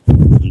III and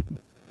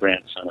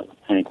grandson of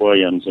Hank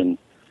Williams, and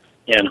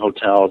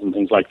hotels and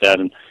things like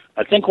that. And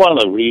I think one of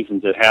the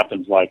reasons it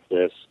happens like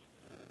this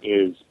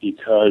is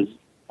because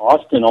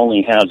Austin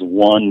only has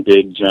one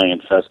big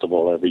giant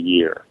festival every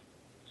year.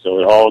 So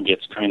it all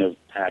gets kind of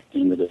packed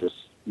into this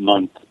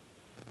month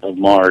of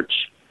March.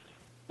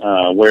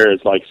 Whereas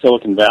like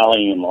Silicon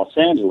Valley and Los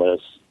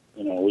Angeles,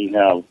 you know, we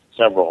have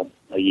several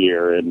a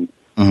year. And,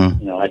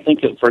 you know, I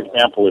think, that, for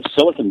example, if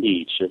Silicon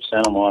Beach, if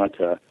Santa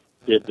Monica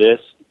did this,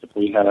 if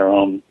we had our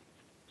own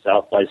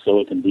South by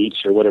Silicon Beach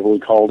or whatever we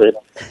called it,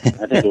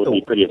 I think it would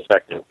be pretty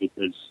effective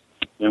because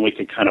then we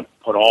could kind of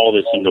put all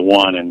this into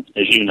one. And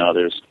as you know,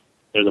 there's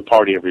a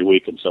party every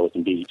week in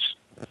Silicon Beach.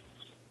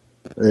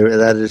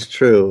 That is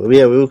true.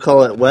 Yeah, we would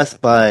call it West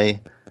by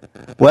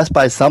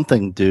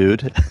something,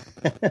 dude.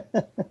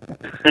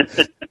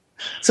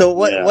 So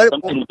what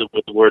something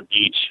with the word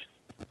beach.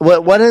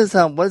 What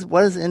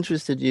has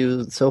interested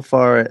you so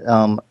far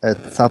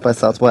at South by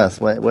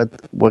Southwest?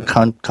 What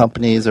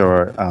companies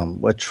or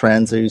what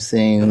trends are you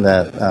seeing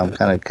that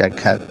kind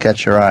of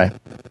catch your eye?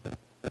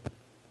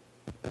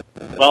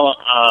 Well,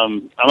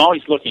 I'm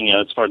always looking at,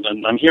 as far as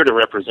I'm here to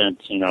represent,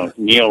 you know,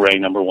 Neil-Ray,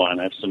 number one.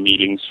 I have some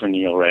meetings for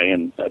Neil-Ray,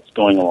 and that's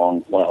going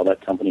along well.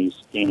 That company's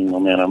gaining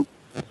momentum.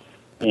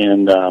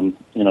 And,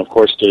 you know, of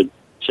course, to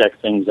check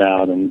things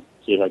out and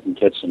see if I can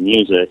catch some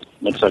music.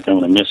 Looks like I'm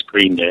going to miss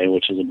Green Day,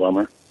 which is a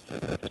bummer.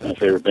 It's my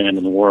favorite band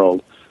in the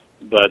world.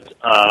 But,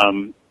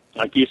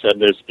 like you said,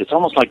 it's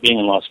almost like being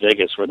in Las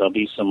Vegas, where there'll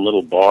be some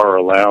little bar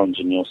or lounge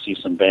and you'll see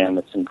some band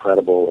that's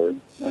incredible, or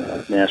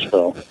like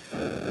Nashville.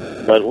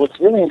 But what's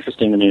really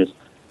interesting to me is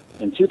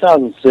in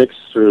 2006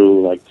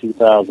 through like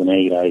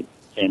 2008, I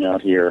came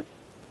out here,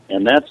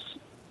 and that's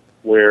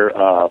where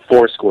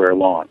Foursquare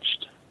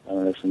launched. I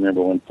don't know if you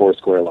remember when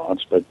Foursquare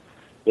launched, but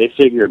they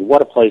figured,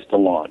 what a place to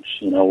launch.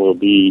 You know, we'll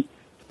be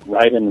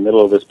right in the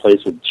middle of this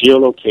place with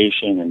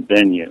geolocation and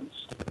venues,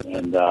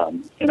 and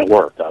it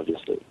worked,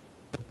 obviously.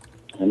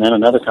 And then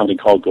another company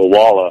called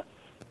Gowalla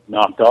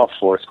knocked off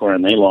Foursquare,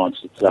 and they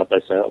launched at South by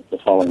South the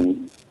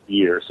following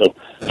year. So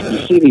you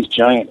see these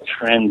giant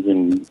trends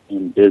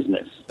in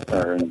business,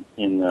 or in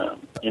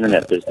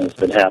internet business,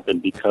 that happen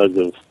because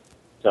of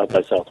South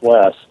by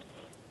Southwest.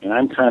 And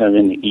I'm kind of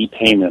in the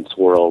e-payments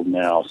world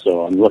now,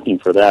 so I'm looking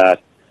for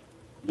that.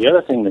 The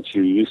other thing that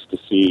you used to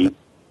see,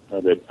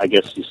 that I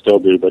guess you still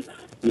do, but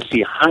you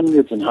see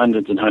hundreds and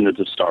hundreds and hundreds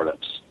of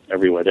startups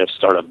everywhere. They have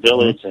Startup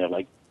Village. They have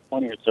like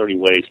 20 or 30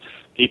 ways.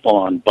 People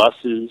on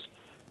buses.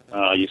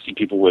 You see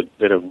people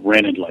that have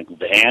rented like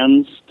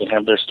vans that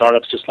have their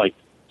startups, just like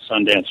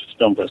Sundance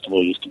Film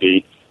Festival used to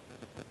be.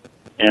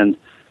 And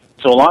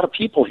so a lot of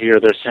people here,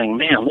 they're saying,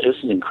 man, this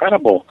is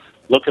incredible.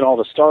 Look at all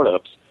the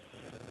startups.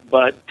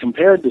 But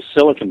compared to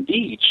Silicon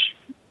Beach,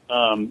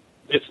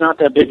 it's not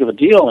that big of a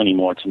deal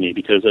anymore to me,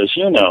 because as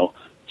you know,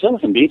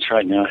 Silicon Beach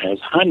right now has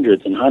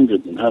hundreds and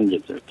hundreds and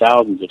hundreds or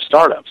thousands of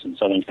startups in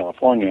Southern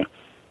California.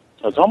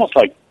 So it's almost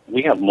like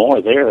we have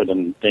more there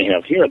than they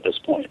have here at this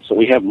point. So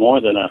we have more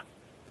than a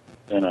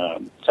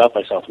South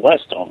by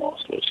Southwest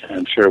almost, which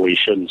I'm sure we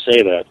shouldn't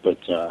say that.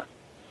 But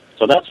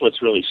so that's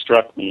what's really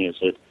struck me,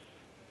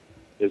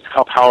 is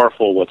how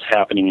powerful what's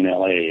happening in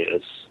LA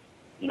is.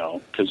 You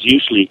know, because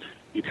usually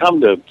you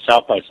come to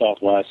South by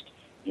Southwest,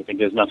 you think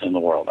there's nothing in the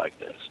world like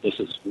this. This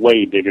is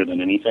way bigger than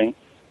anything.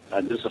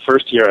 This is the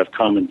first year I've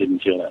come and didn't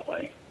feel that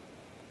way.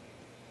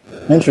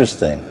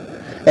 Interesting.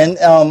 And,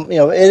 you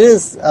know, it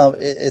is,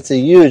 it's a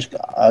huge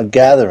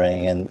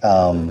gathering, and,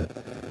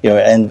 you know,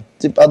 and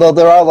although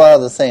there are a lot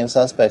of the same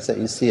suspects that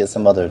you see at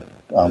some other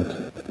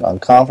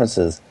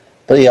conferences,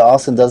 but yeah,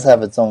 Austin does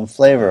have its own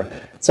flavor.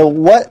 So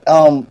what,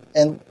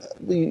 and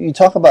you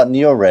talk about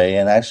Neil-Ray,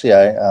 and actually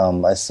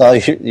I saw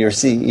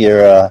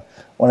your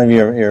one of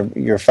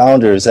your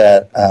founders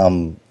at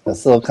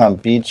Silicon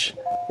Beach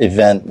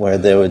event where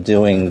they were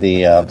doing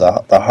the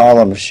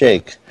Harlem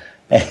Shake,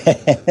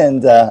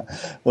 and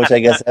which I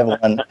guess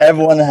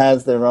everyone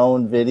has their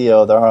own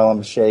video of the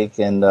Harlem Shake,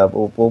 and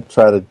we'll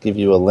try to give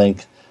you a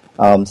link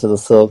to the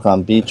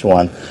Silicon Beach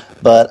one.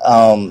 But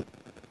so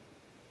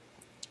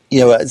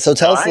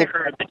tell us. I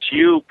heard that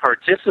you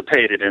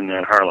participated in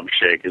that Harlem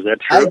Shake. Is that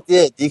true? I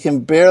did. You can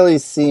barely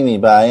see me,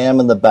 but I am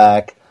in the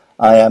back.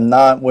 I am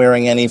not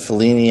wearing any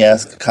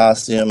Fellini-esque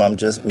costume. I'm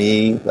just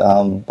me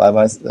by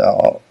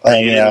myself. You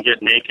didn't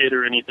get naked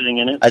or anything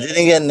in it? I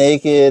didn't get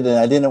naked, and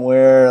I didn't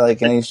wear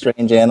like any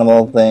strange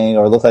animal thing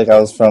or look like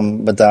I was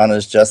from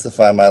Madonna's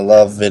 "Justify My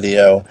Love"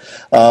 video.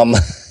 So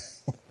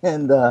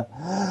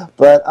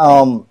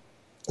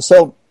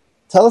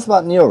tell us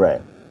about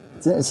NeoRay.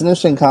 It's an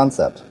interesting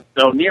concept.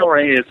 So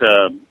NeoRay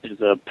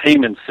is a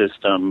payment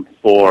system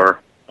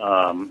for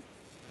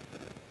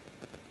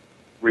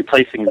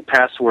replacing the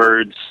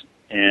passwords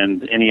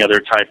and any other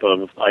type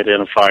of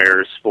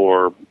identifiers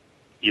for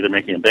either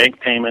making a bank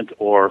payment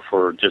or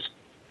for just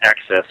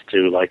access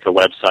to like a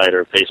website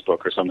or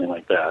Facebook or something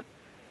like that.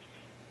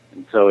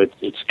 And so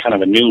it's kind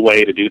of a new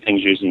way to do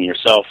things using your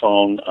cell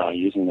phone,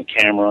 using the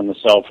camera on the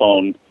cell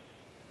phone,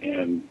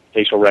 and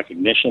facial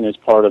recognition is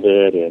part of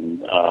it, and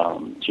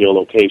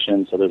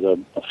geolocation. So there's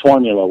a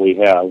formula we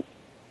have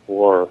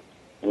for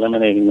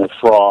eliminating the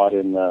fraud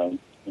and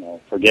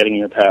forgetting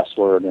your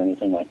password or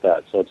anything like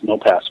that. So it's no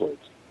passwords.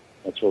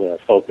 That's really our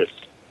focus.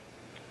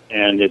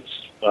 And it's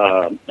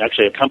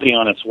actually a company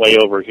on its way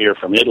over here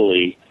from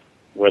Italy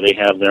where they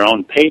have their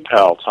own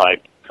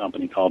PayPal-type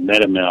company called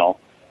MetaMail,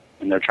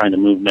 and they're trying to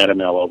move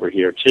MetaMail over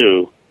here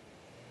too.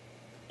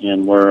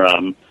 And we're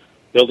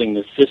building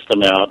this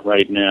system out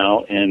right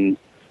now, and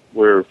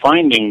we're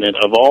finding that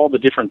of all the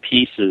different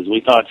pieces,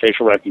 we thought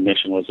facial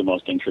recognition was the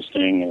most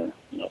interesting,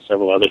 or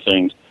several other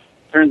things.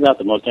 Turns out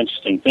the most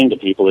interesting thing to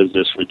people is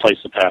this replace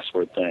the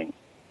password thing.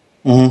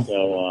 Mm-hmm.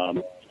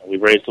 So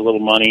we've raised a little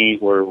money.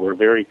 We're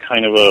very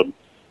kind of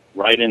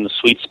right in the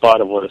sweet spot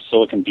of what a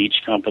Silicon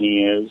Beach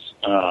company is.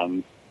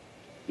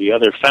 The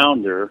other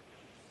founder,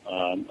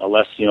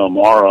 Alessio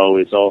Mauro,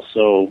 is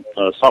also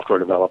a software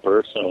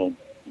developer, so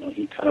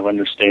he kind of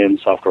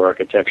understands software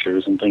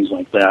architectures and things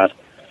like that.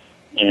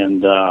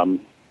 And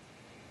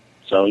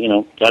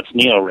so that's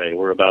NeoRay.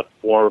 We're about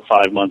 4 or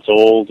 5 months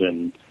old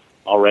and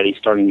already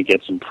starting to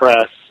get some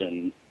press,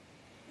 and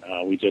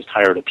we just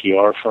hired a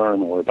PR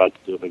firm, and we're about to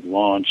do a big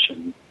launch.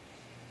 And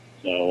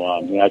so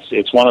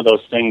it's one of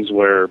those things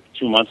where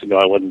 2 months ago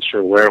I wasn't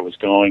sure where it was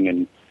going,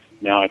 and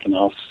now I can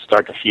also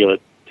start to feel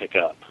it pick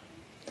up.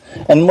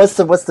 And what's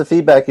the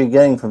feedback you're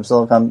getting from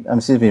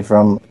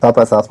from South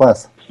by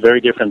Southwest? It's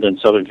very different than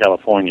Southern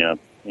California.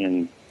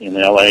 In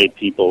LA,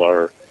 people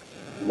are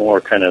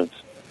more kind of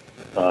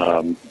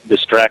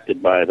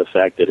distracted by the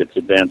fact that it's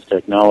advanced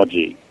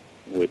technology,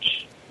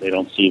 which they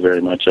don't see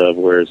very much of,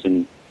 whereas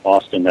in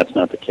Austin, that's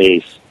not the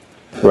case.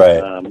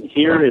 Right.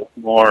 Here, it's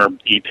more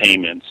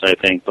e-payments. I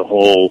think the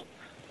whole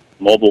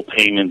mobile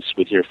payments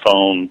with your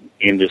phone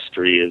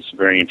industry is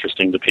very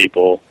interesting to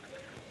people.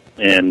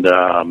 And,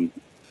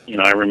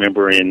 I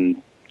remember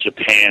in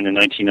Japan in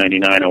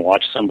 1999, I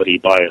watched somebody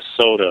buy a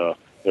soda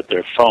with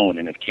their phone,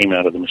 and it came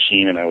out of the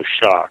machine, and I was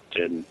shocked.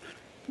 And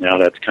now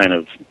that's kind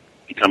of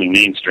becoming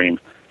mainstream.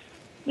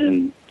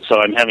 And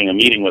so I'm having a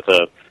meeting with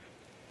a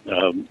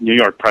New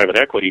York private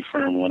equity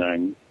firm when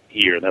I'm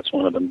here. That's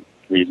one of the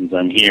reasons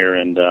I'm here.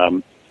 And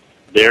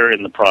they're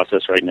in the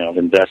process right now of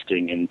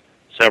investing in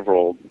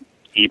several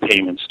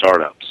e-payment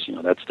startups.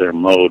 That's their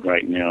mode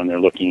right now, and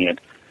they're looking at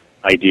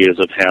ideas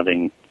of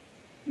having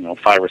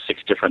 5 or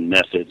 6 different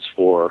methods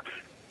for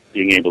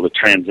being able to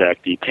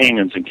transact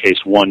e-payments in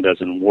case one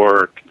doesn't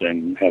work,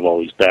 then have all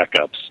these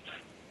backups.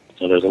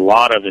 So there's a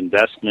lot of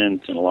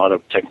investment and a lot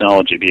of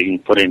technology being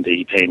put into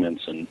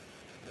e-payments, and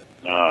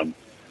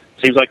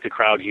seems like the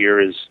crowd here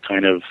is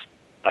kind of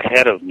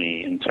ahead of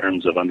me in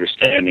terms of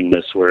understanding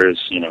this, whereas,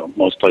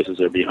 most places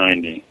are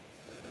behind me.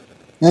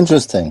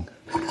 Interesting.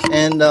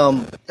 And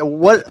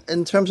what,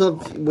 in terms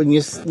of when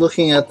you're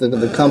looking at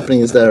the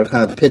companies that are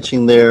kind of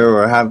pitching there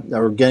or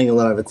are getting a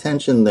lot of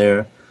attention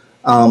there,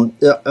 are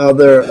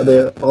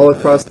they all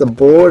across the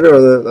board, or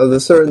are there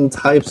certain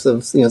types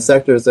of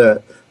sectors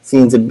that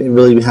seem to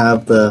really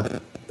have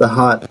the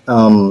hot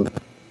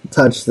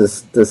touch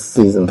this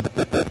season?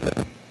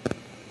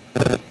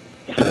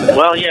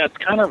 Well, yeah,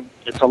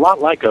 it's a lot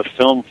like a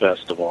film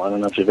festival. I don't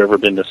know if you've ever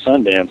been to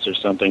Sundance or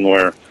something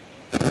where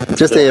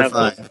just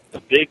AFI. The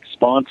big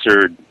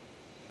sponsored,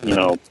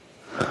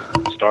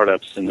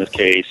 startups in this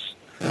case,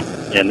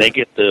 and they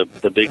get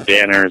the big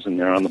banners, and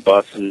they're on the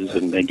buses,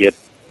 and they get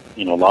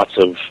lots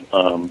of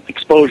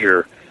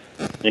exposure.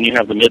 Then you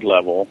have the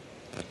mid-level.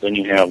 Then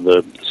you have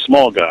the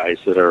small guys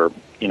that are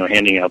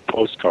handing out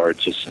postcards,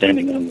 just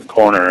standing on the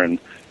corner, and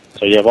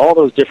so you have all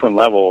those different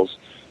levels,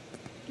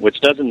 which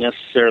doesn't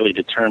necessarily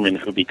determine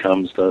who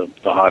becomes the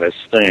hottest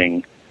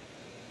thing.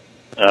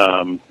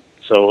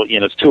 So,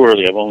 it's too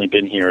early. I've only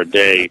been here a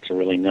day to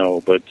really know.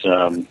 But,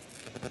 I'm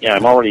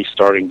already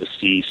starting to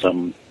see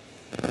some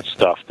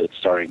stuff that's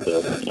starting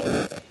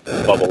to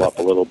bubble up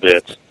a little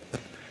bit.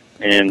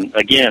 And,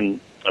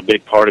 again, a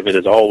big part of it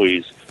is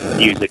always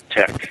music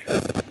tech.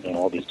 You know,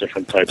 all these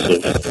different types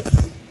of.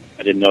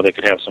 I didn't know they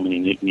could have so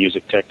many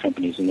music tech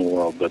companies in the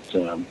world, but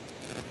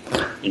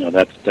you know,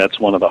 that's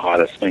one of the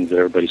hottest things that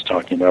everybody's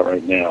talking about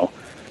right now.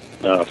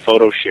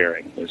 Photo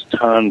sharing. There's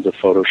tons of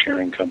photo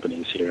sharing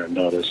companies here, I've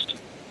noticed.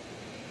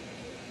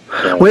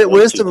 So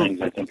where's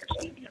things I think are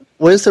saying,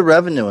 where's the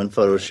revenue in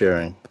photo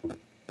sharing?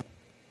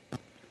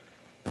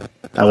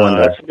 I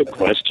wonder. That's a good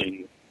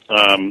question.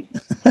 I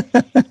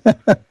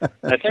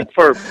think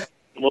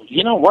well,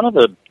 you know, one of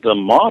the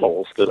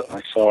models that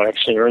I saw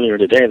actually earlier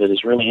today that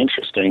is really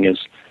interesting is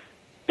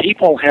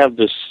people have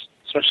this,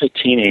 especially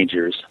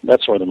teenagers,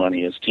 that's where the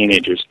money is,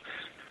 teenagers.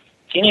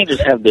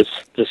 Teenagers have this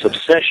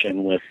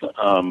obsession with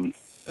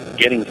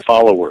getting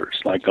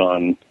followers, like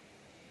on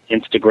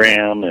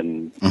Instagram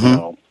and you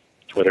know,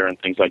 Twitter and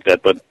things like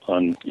that, but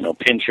on, you know,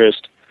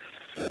 Pinterest.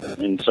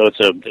 And so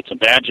it's a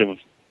badge of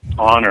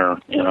honor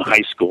in a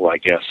high school, I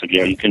guess.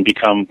 Again, you can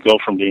go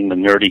from being the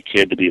nerdy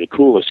kid to be the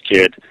coolest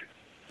kid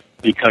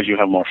because you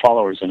have more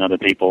followers than other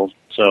people.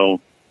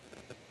 So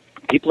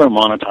people are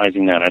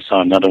monetizing that. I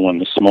saw another one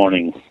this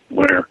morning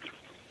where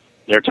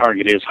their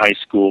target is high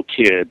school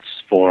kids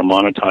for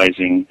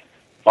monetizing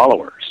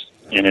followers.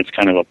 And it's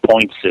kind of a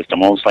point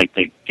system, almost like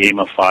they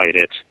gamified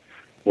it,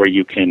 where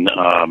you can,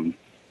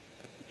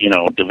 you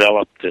know,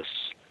 develop this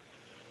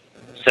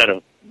set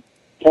of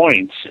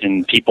points,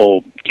 and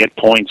people get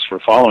points for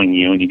following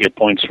you, and you get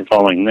points for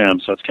following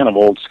them. So it's kind of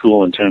old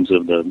school in terms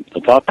of the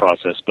thought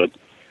process, but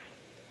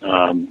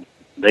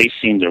they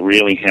seem to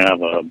really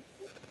have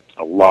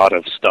a lot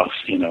of stuff,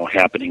 you know,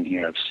 happening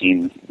here. I've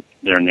seen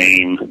their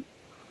name,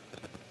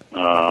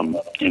 and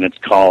it's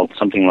called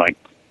something like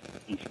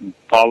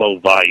Follow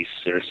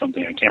Vice or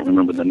something. I can't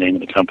remember the name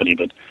of the company,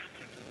 but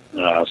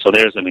so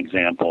there's an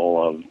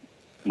example of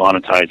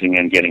monetizing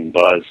and getting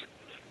buzz.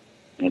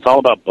 And it's all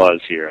about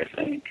buzz here, I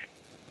think.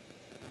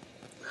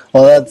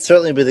 Well, that'd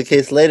certainly be the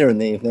case later in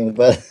the evening,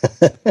 but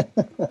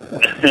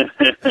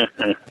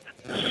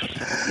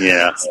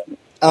yeah.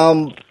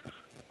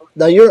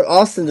 Now,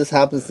 Austin just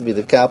happens to be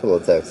the capital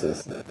of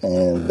Texas,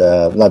 and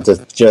not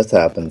just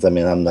happens. I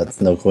mean,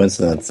 that's no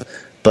coincidence.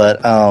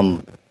 But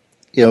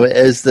you know,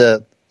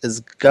 is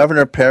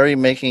Governor Perry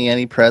making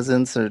any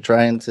presence or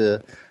trying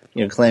to,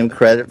 you know, claim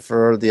credit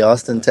for the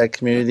Austin tech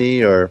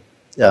community, or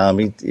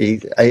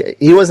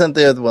he wasn't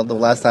there the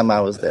last time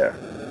I was there.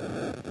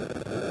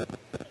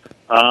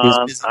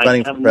 I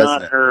have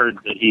not heard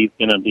that he's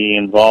going to be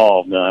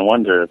involved. I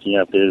wonder if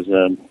there's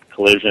a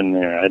collision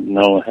there. I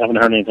haven't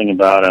heard anything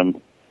about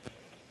him.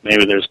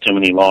 Maybe there's too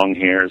many long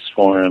hairs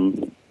for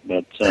him,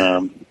 but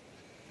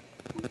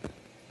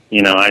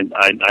you know, I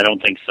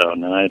don't think so.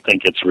 No, I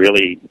think it's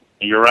really.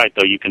 You're right,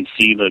 though. You can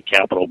see the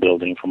Capitol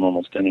building from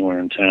almost anywhere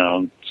in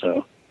town,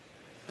 so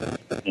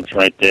it's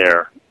right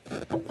there.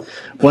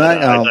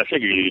 Well, I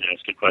figured you'd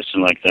ask a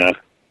question like that.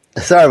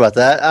 Sorry about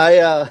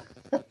that.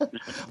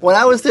 When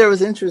I was there, it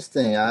was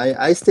interesting.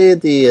 I stayed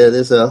at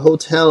there's a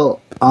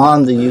hotel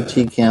on the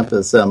UT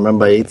campus, run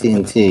by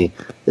AT&T.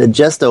 It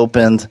just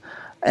opened,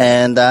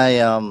 and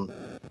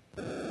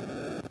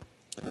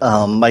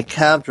my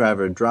cab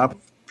driver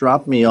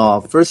dropped me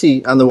off. First,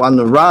 on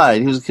the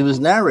ride, he was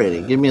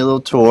narrating, gave me a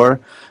little tour.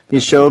 He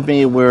showed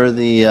me where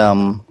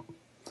the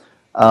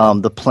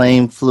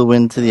plane flew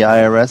into the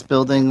IRS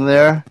building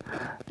there,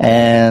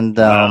 and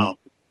wow.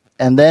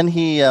 And then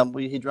he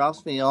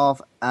drops me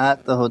off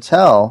at the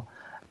hotel,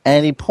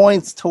 and he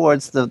points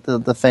towards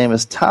the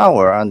famous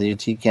tower on the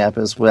UT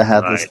campus where I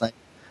had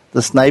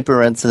the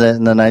sniper incident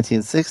in the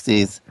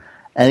 1960s.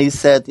 And he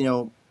said, you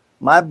know,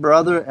 my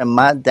brother and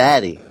my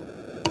daddy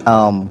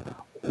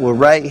were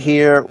right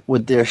here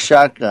with their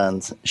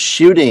shotguns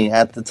shooting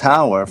at the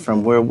tower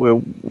from where we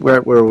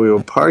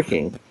were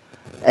parking.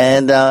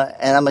 And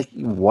I'm like,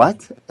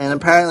 what? And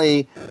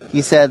apparently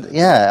he said,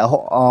 yeah,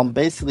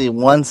 basically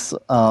once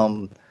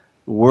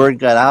word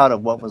got out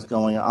of what was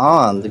going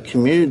on, the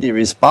community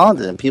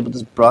responded, and people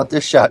just brought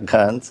their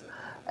shotguns,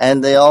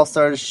 and they all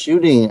started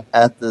shooting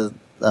at the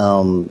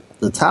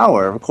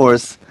tower. Of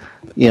course,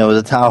 you know,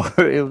 the tower,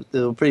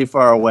 they were pretty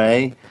far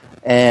away,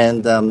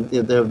 and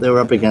they were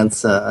up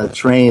against a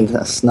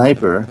trained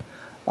sniper.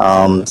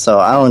 So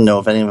I don't know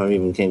if any of them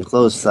even came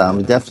close.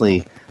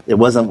 Definitely, it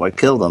wasn't what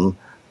killed them.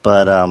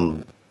 But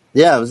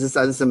yeah, I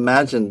just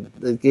imagined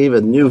it gave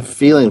a new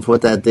feeling for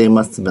what that day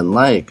must have been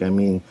like. I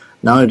mean,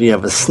 not only do you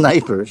have a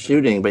sniper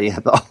shooting, but you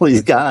have all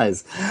these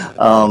guys,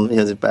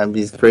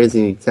 these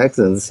crazy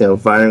Texans, you know,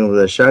 firing with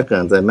their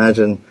shotguns. I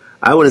imagine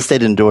I would have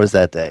stayed indoors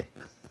that day.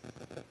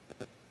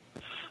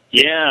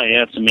 Yeah,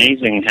 it's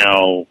amazing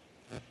how,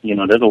 you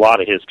know, there's a lot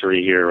of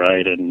history here,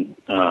 right? And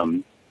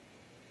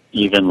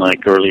even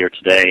like earlier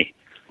today,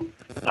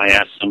 I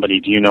asked somebody,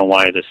 do you know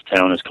why this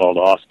town is called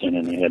Austin?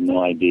 And they had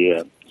no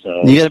idea.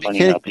 So it's funny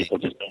how people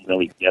just don't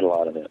really get a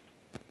lot of it.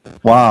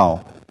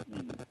 Wow.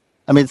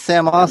 I mean,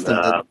 Sam Austin,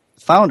 the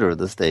founder of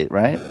the state,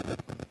 right?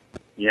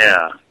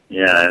 Yeah,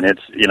 and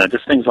it's, you know,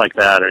 just things like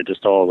that are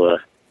just all the,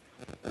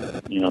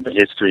 you know, the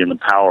history and the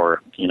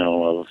power, you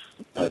know,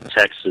 of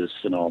Texas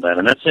and all that.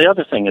 And that's the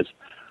other thing is,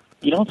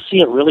 you don't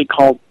see it really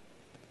called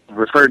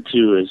referred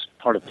to as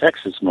part of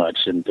Texas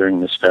much during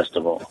this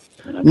festival.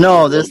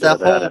 No, there's that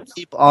whole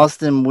Keep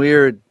Austin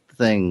Weird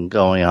thing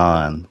going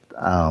on,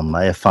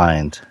 I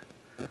find.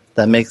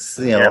 That makes,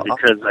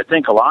 because I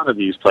think a lot of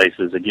these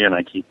places, again,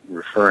 I keep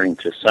referring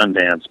to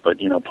Sundance, but,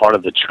 part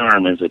of the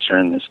charm is that you're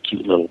in this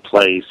cute little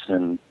place,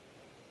 and,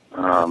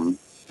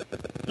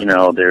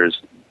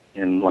 there's,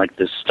 in, like,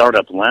 this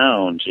startup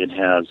lounge, it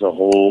has a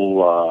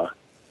whole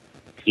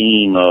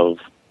theme of,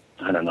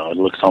 I don't know, it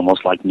looks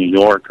almost like New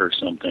York or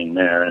something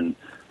there, and,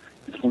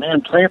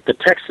 man, play up the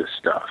Texas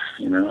stuff,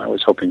 I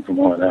was hoping for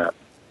more of that.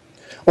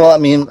 Well, I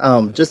mean,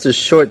 just a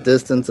short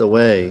distance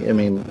away,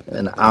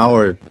 an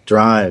hour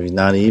drive,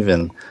 not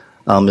even,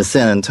 is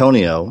San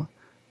Antonio.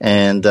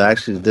 And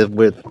actually,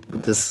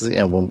 this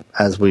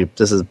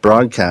is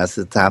broadcast,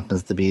 it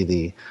happens to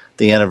be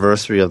the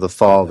anniversary of the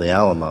fall of the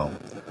Alamo.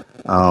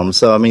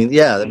 There's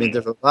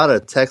a lot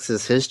of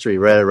Texas history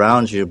right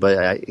around you,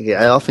 but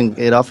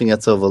it often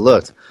gets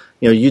overlooked.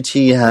 UT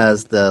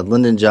has the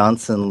Lyndon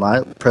Johnson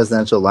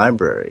Presidential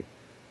Library,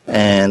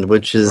 and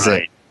which is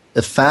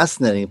a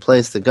fascinating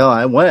place to go.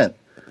 I went,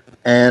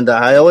 and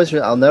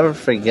I'll never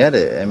forget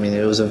it.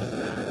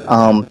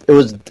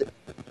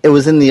 It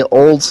was in the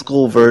old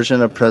school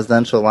version of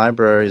presidential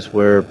libraries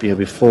where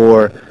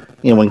before,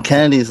 when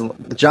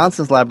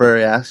Johnson's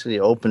library actually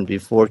opened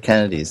before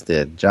Kennedy's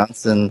did.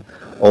 Johnson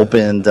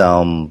opened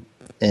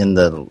in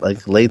the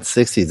late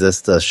 60s,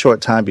 just a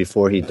short time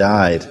before he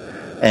died,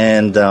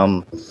 and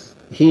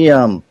he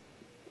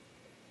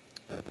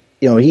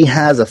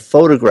has a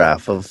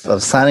photograph of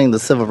signing the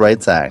Civil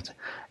Rights Act,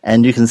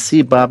 and you can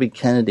see Bobby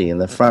Kennedy in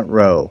the front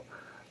row.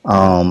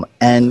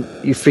 And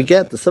you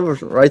forget the Civil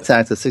Rights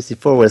Act of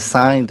 64 was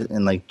signed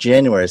in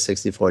January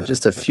 64,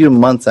 just a few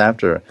months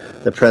after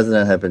the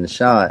president had been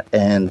shot.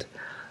 And,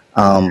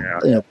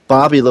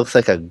 Bobby looks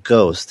like a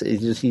ghost.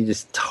 He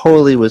just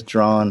totally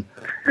withdrawn.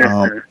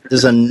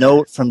 There's a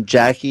note from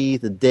Jackie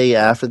the day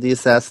after the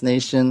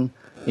assassination,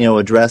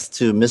 addressed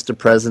to Mr.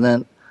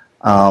 President.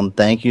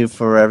 Thank you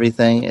for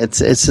everything. It's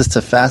just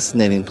a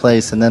fascinating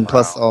place, and then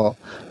plus all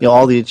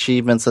the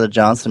achievements of the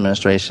Johnson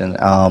administration,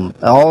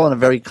 all in a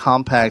very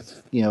compact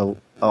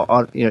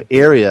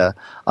area.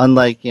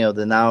 Unlike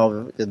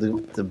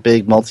the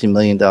big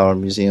multi-million-dollar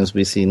museums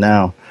we see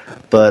now.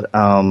 But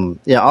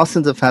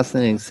Austin's a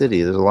fascinating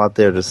city. There's a lot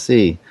there to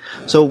see.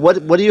 So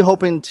what are you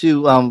hoping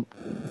to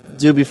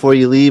do before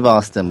you leave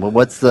Austin?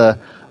 What's kind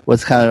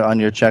of on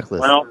your checklist?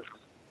 Well,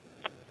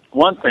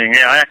 one thing,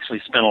 I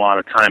actually spent a lot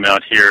of time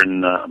out here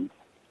in the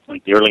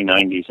early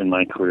 90s in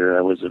my career.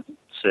 I was a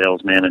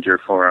sales manager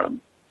for a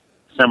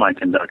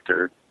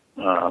semiconductor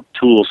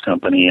tools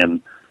company,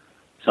 and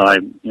so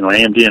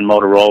AMD and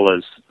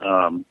Motorola's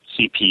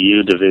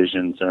CPU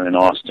divisions are in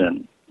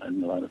Austin,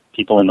 and a lot of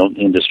people in the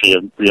industry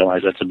have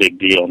realized that's a big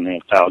deal, and they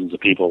have thousands of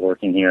people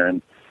working here,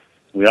 and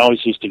we always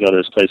used to go to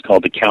this place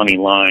called the County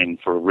Line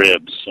for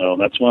ribs, so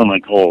that's one of my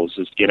goals,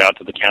 is to get out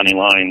to the County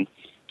Line,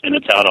 and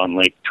it's out on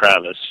Lake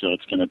Travis, so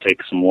it's going to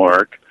take some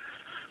work.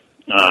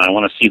 I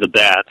want to see the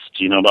bats.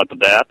 Do you know about the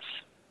bats?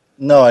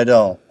 No, I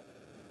don't.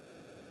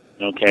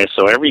 Okay,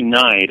 so every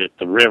night at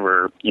the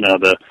river,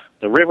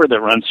 the river that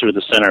runs through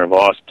the center of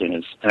Austin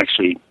is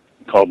actually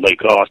called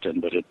Lake Austin,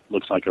 but it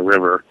looks like a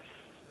river.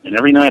 And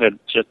every night at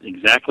just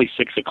exactly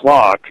 6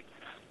 o'clock,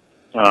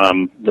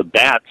 the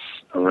bats,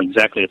 or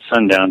exactly at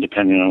sundown,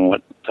 depending on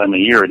what time of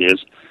year it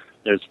is,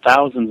 there's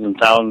thousands and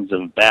thousands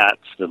of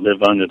bats that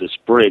live under this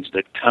bridge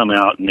that come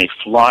out, and they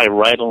fly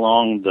right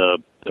along the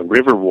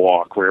river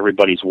walk where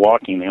everybody's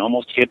walking. They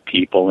almost hit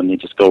people, and they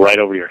just go right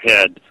over your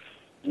head.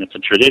 And it's a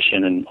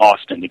tradition in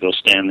Austin to go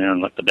stand there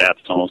and let the bats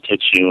almost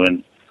hit you,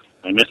 and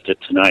I missed it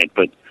tonight.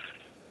 But,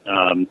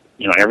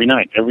 every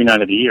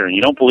night of the year, and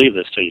you don't believe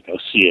this till you go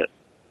see it.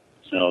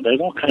 So there's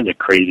all kinds of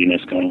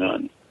craziness going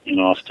on in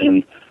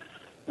Austin.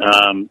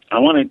 I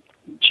want to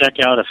check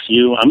out a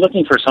few. I'm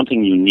looking for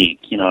something unique.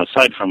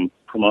 Aside from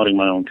promoting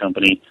my own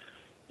company,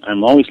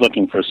 I'm always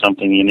looking for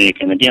something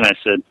unique. And again, I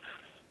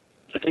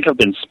think I've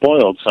been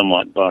spoiled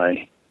somewhat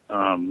by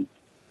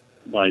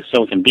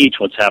Silicon Beach,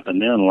 what's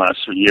happened there in the last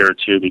year or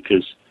two,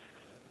 because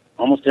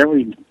almost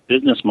every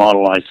business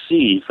model I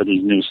see for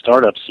these new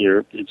startups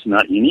here, it's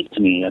not unique to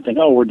me. I think,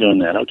 we're doing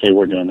that. Okay,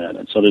 we're doing that.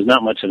 And so there's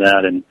not much of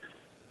that,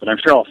 but I'm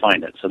sure I'll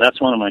find it. So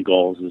that's one of my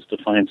goals, is to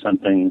find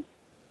something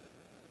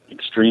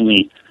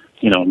extremely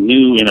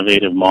new,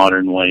 innovative,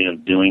 modern way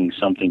of doing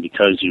something,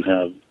 because you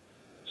have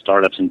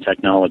startups in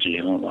technology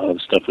and a lot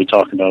of stuff we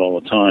talk about all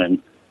the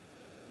time.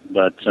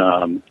 But,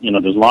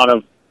 there's a lot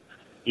of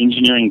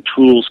engineering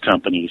tools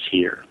companies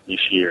here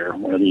this year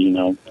where they,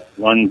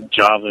 run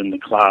Java in the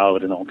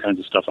cloud and all kinds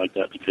of stuff like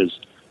that, because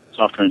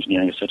software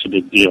engineering is such a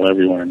big deal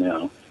everywhere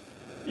now.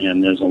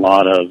 And there's a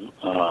lot of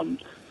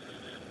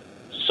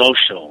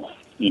social,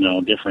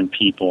 different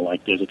people.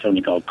 Like there's a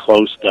company called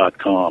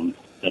Close.com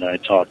that I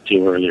talked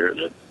to earlier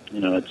that,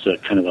 it's a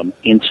kind of an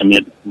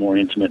more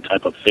intimate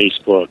type of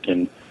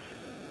Facebook,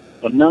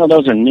 but none of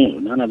those are new.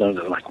 None of those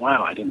are like,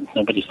 wow,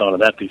 nobody thought of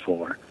that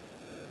before.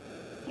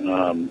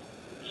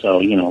 So,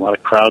 a lot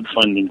of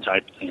crowdfunding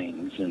type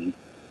things, and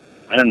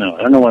I don't know.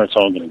 I don't know where it's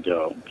all going to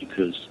go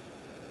because,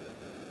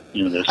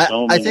 there's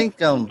so many. I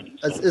think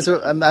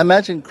I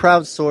imagine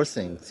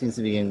crowdsourcing seems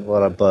to be getting a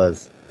lot of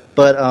buzz.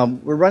 But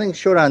we're running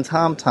short on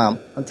time, Tom.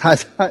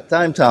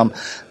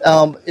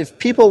 If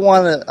people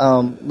want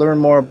to learn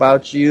more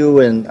about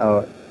you and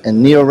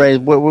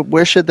NeoRay,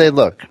 where should they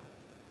look?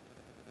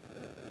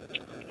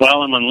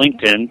 Well, I'm on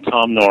LinkedIn,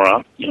 Tom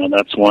Nora.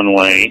 That's one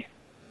way.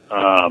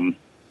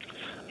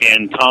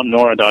 And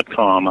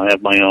TomNora.com. I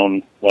have my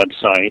own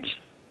website,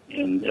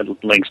 and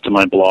it links to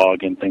my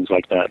blog and things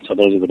like that. So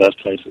those are the best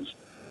places.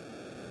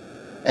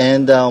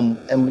 And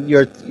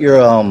your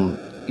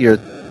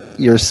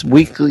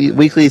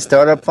weekly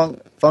startup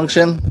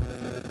function?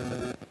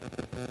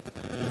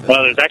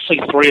 Well, there's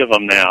actually 3 of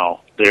them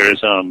now.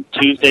 There's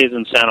Tuesdays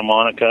in Santa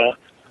Monica,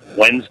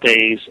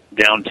 Wednesdays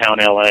downtown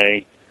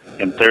LA,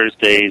 and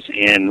Thursdays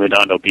in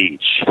Redondo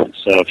Beach.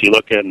 So if you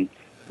look at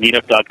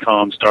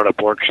meetup.com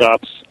startup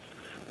workshops,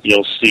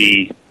 you'll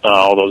see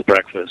all those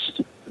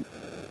breakfasts.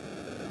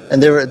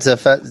 And it's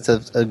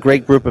a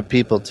great group of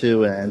people,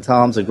 too, and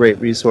Tom's a great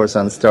resource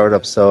on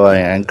startups, so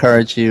I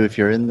encourage you, if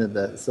you're in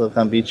the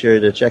Silicon Beach area,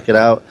 to check it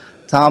out.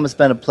 Tom, it's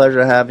been a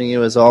pleasure having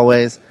you, as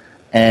always,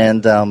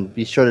 and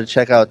be sure to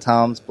check out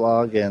Tom's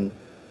blog, and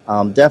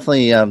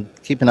definitely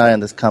keep an eye on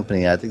this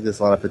company. I think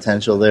there's a lot of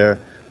potential there.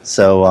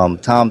 So,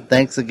 Tom,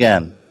 thanks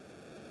again.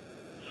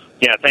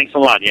 Yeah, thanks a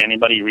lot. Yeah,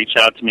 anybody reach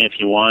out to me if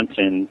you want,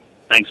 and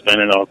thanks,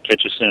 Bennett. I'll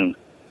catch you soon.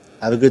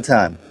 Have a good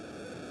time.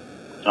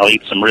 I'll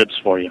eat some ribs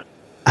for you.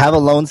 Have a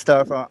Lone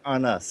Star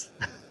on us.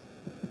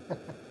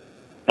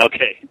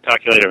 Okay.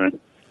 Talk to you later, man.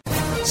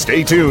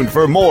 Stay tuned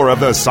for more of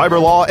the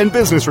Cyber Law and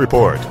Business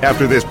Report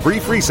after this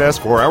brief recess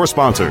for our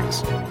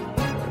sponsors.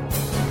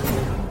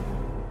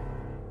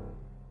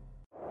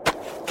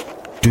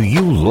 Do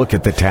you look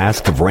at the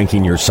task of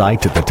ranking your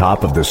site at the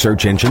top of the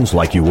search engines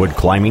like you would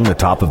climbing the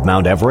top of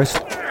Mount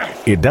Everest?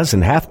 It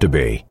doesn't have to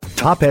be.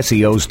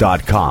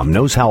 TopSEOs.com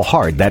knows how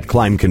hard that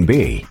climb can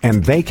be,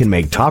 and they can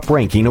make top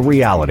ranking a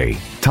reality.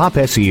 Top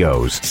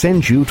SEOs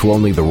sends you to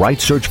only the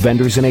right search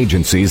vendors and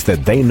agencies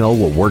that they know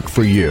will work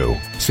for you.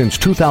 Since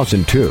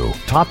 2002,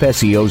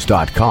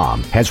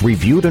 TopSEOs.com has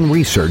reviewed and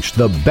researched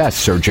the best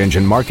search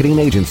engine marketing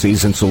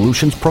agencies and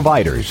solutions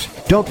providers.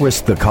 Don't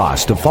risk the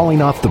cost of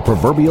falling off the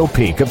proverbial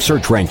peak of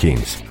search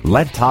rankings.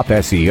 Let Top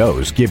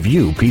SEOs give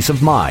you peace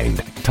of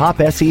mind.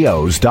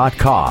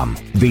 TopSEOs.com,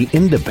 the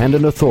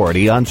independent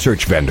authority on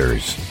search vendors.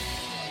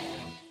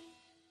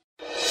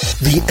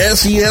 The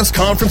SES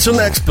Conference and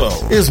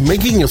Expo is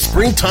making a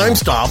springtime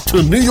stop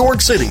to New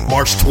York City,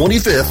 March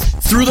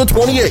 25th through the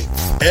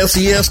 28th.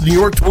 SES New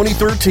York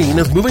 2013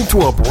 is moving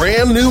to a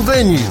brand new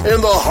venue in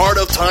the heart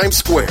of Times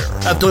Square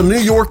at the New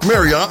York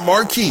Marriott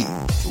Marquis.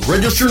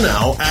 Register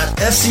now at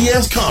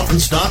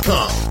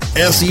SESconference.com.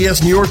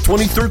 SES New York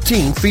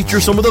 2013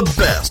 features some of the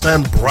best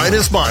and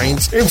brightest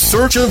minds in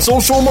search and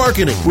social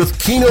marketing with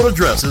keynote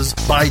addresses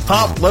by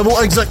top-level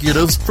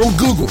executives from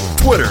Google,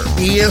 Twitter,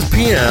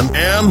 ESPN,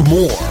 and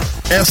more.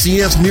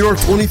 SES New York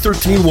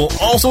 2013 will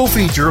also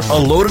feature a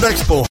loaded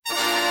expo.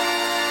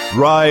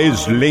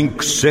 Rise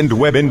links and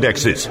web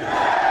indexes.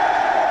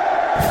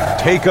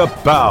 Take a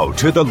bow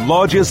to the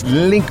largest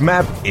link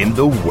map in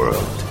the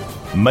world.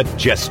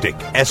 Majestic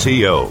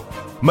SEO.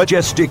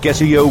 Majestic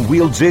SEO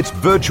wields its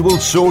virtual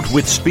sword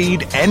with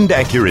speed and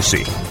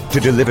accuracy to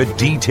deliver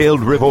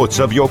detailed reports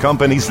of your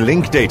company's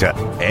link data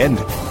and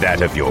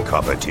that of your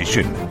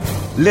competition.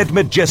 Let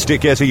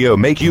Majestic SEO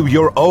make you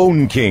your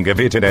own king of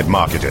internet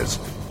marketers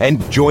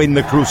and join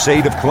the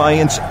crusade of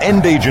clients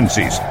and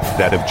agencies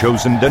that have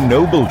chosen the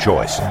noble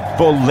choice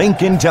for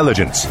link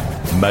intelligence.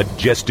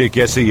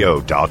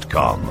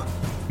 MajesticSEO.com.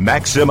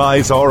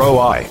 Maximize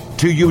ROI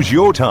to use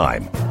your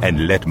time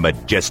and let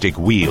Majestic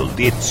wield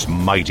its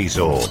mighty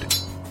sword.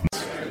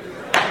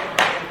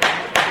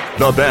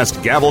 The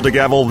best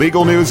gavel-to-gavel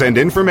legal news and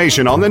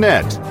information on the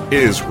net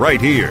is right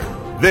here.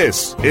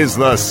 This is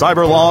the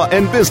Cyber Law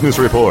and Business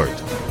Report,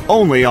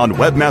 only on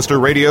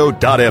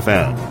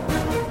webmasterradio.fm.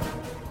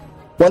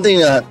 One thing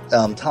that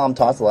Tom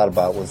talked a lot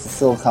about was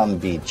Silicon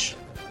Beach,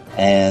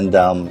 and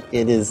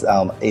it is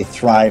a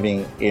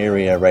thriving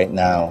area right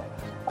now.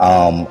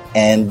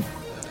 And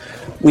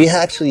there's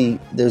actually,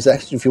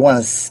 if you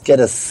want to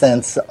get a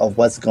sense of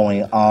what's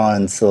going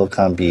on in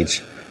Silicon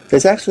Beach,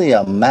 there's actually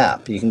a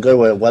map. You can go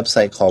to a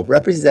website called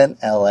Represent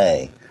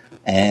LA,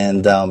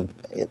 and the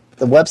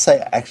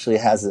website actually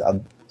has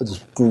a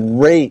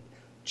great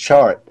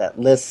chart that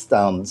lists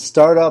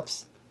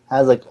startups,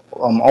 has like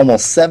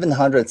almost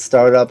 700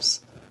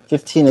 startups,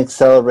 15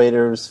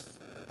 accelerators,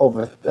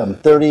 over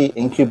 30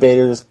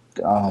 incubators,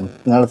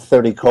 another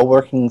 30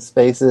 co-working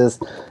spaces,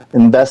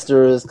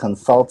 investors,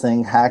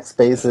 consulting, hack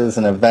spaces,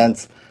 and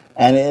events.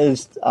 And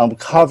it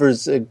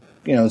covers,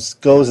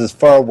 goes as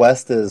far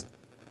west as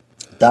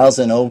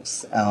Thousand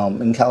Oaks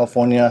in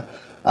California,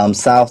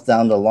 south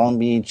down to Long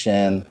Beach,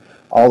 and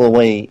all the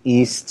way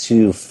east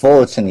to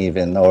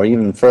Fullerton or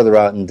even further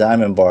out in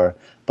Diamond Bar.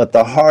 But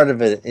the heart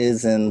of it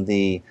is in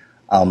the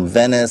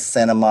Venice,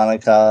 Santa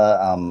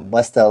Monica,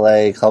 West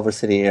LA, Culver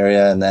City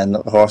area, and then,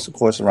 of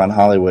course, around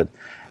Hollywood.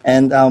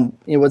 And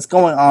what's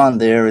going on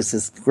there is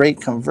this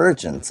great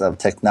convergence of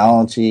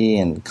technology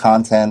and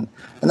content,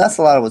 and that's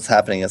a lot of what's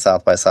happening at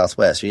South by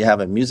Southwest. You have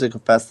a music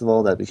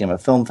festival that became a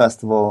film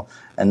festival,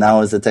 and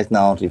now is a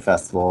technology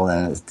festival,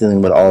 and it's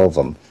dealing with all of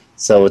them.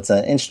 So it's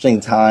an interesting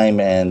time,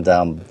 and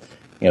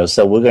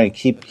so we're going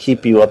to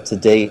keep you up to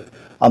date.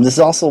 There's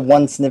also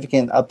one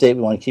significant update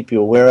we want to keep you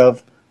aware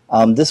of.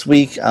 This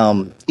week,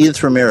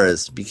 Edith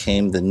Ramirez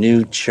became the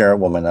new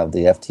chairwoman of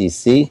the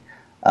FTC,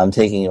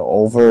 taking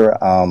over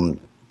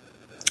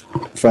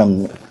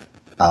from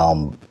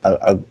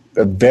a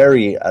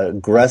very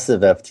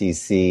aggressive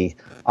FTC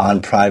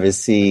on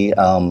privacy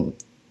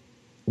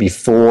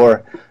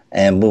before,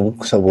 and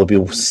we'll be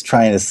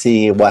trying to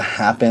see what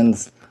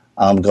happens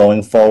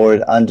going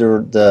forward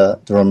under the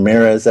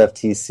Ramirez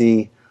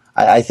FTC.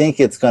 I think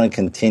it's going to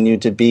continue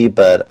to be,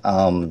 but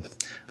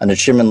under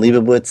Chairman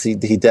Leibowitz,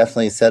 he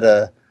definitely said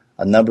a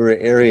number of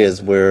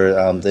areas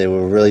where they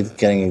were really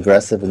getting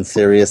aggressive and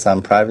serious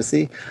on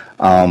privacy.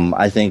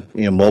 I think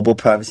mobile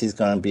privacy is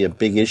going to be a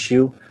big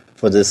issue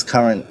for this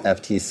current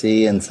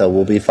FTC, and so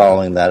we'll be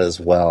following that as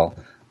well.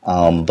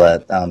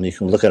 But you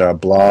can look at our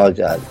blog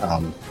at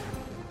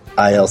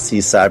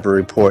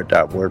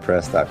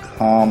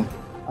ilccyberreport.wordpress.com.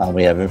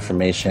 We have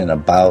information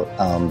about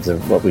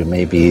what we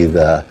may be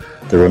the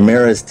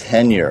Ramirez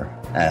tenure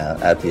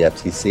at the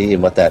FTC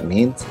and what that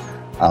means.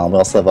 We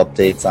also have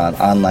updates on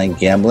online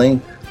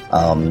gambling.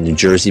 New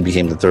Jersey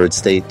became the third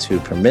state to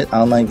permit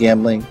online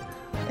gambling,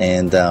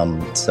 and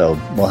so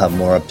we'll have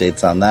more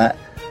updates on that.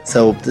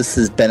 So this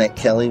is Bennett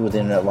Kelly with the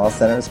Internet Law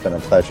Center. It's been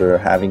a pleasure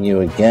having you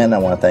again. I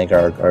want to thank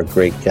our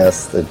great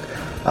guests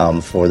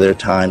for their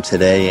time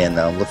today, and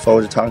look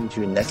forward to talking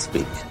to you next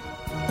week.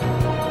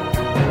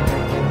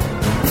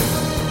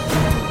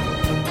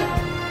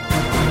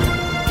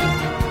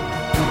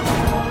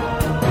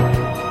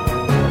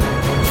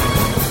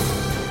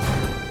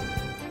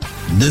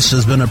 This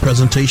has been a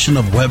presentation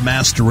of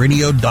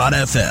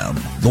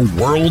WebmasterRadio.fm, the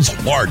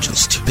world's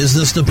largest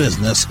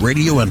business-to-business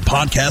radio and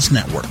podcast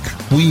network.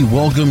 We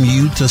welcome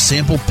you to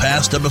sample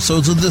past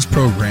episodes of this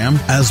program,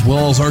 as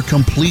well as our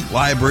complete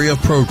library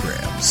of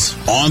programs,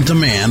 on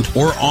demand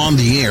or on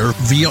the air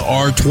via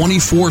our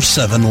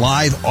 24/7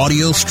 live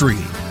audio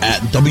stream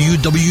at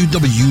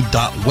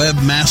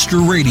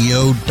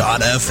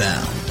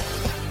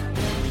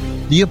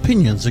www.webmasterradio.fm. The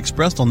opinions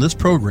expressed on this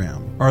program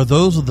are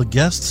those of the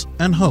guests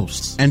and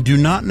hosts and do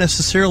not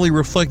necessarily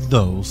reflect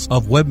those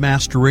of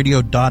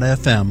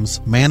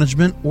WebmasterRadio.fm's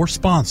management or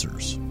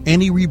sponsors.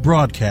 Any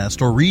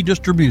rebroadcast or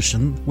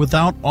redistribution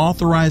without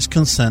authorized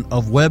consent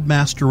of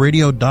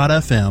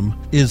WebmasterRadio.fm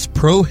is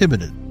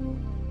prohibited.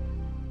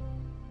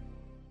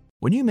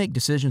 When you make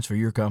decisions for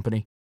your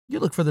company, you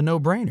look for the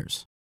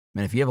no-brainers.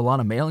 And if you have a lot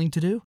of mailing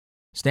to do,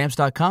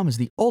 Stamps.com is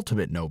the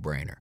ultimate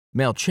no-brainer.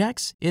 Mail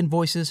checks,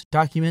 invoices,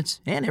 documents,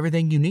 and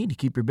everything you need to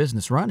keep your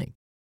business running.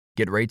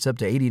 Get rates up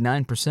to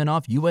 89%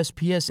 off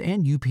USPS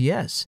and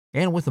UPS.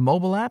 And with the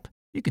mobile app,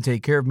 you can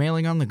take care of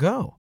mailing on the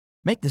go.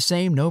 Make the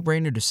same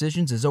no-brainer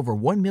decisions as over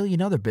 1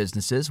 million other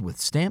businesses with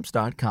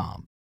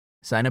Stamps.com.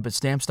 Sign up at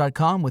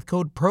Stamps.com with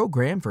code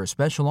PROGRAM for a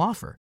special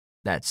offer.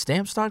 That's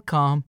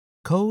Stamps.com,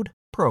 code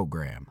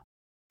PROGRAM.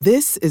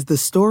 This is the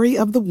story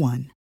of the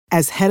one.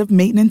 As head of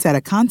maintenance at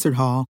a concert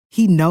hall,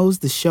 he knows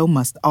the show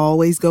must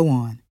always go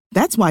on.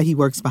 That's why he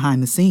works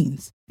behind the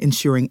scenes,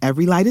 ensuring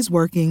every light is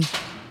working,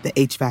 the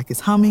HVAC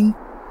is humming,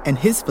 and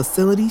his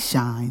facility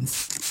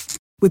shines.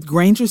 With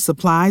Grainger's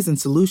supplies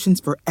and solutions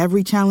for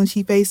every challenge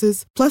he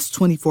faces, plus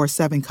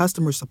 24/7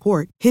 customer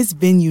support, his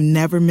venue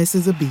never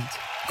misses a beat.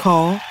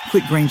 Call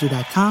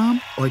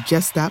quickgrainger.com or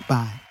just stop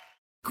by.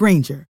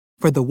 Grainger,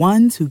 for the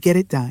ones who get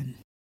it done.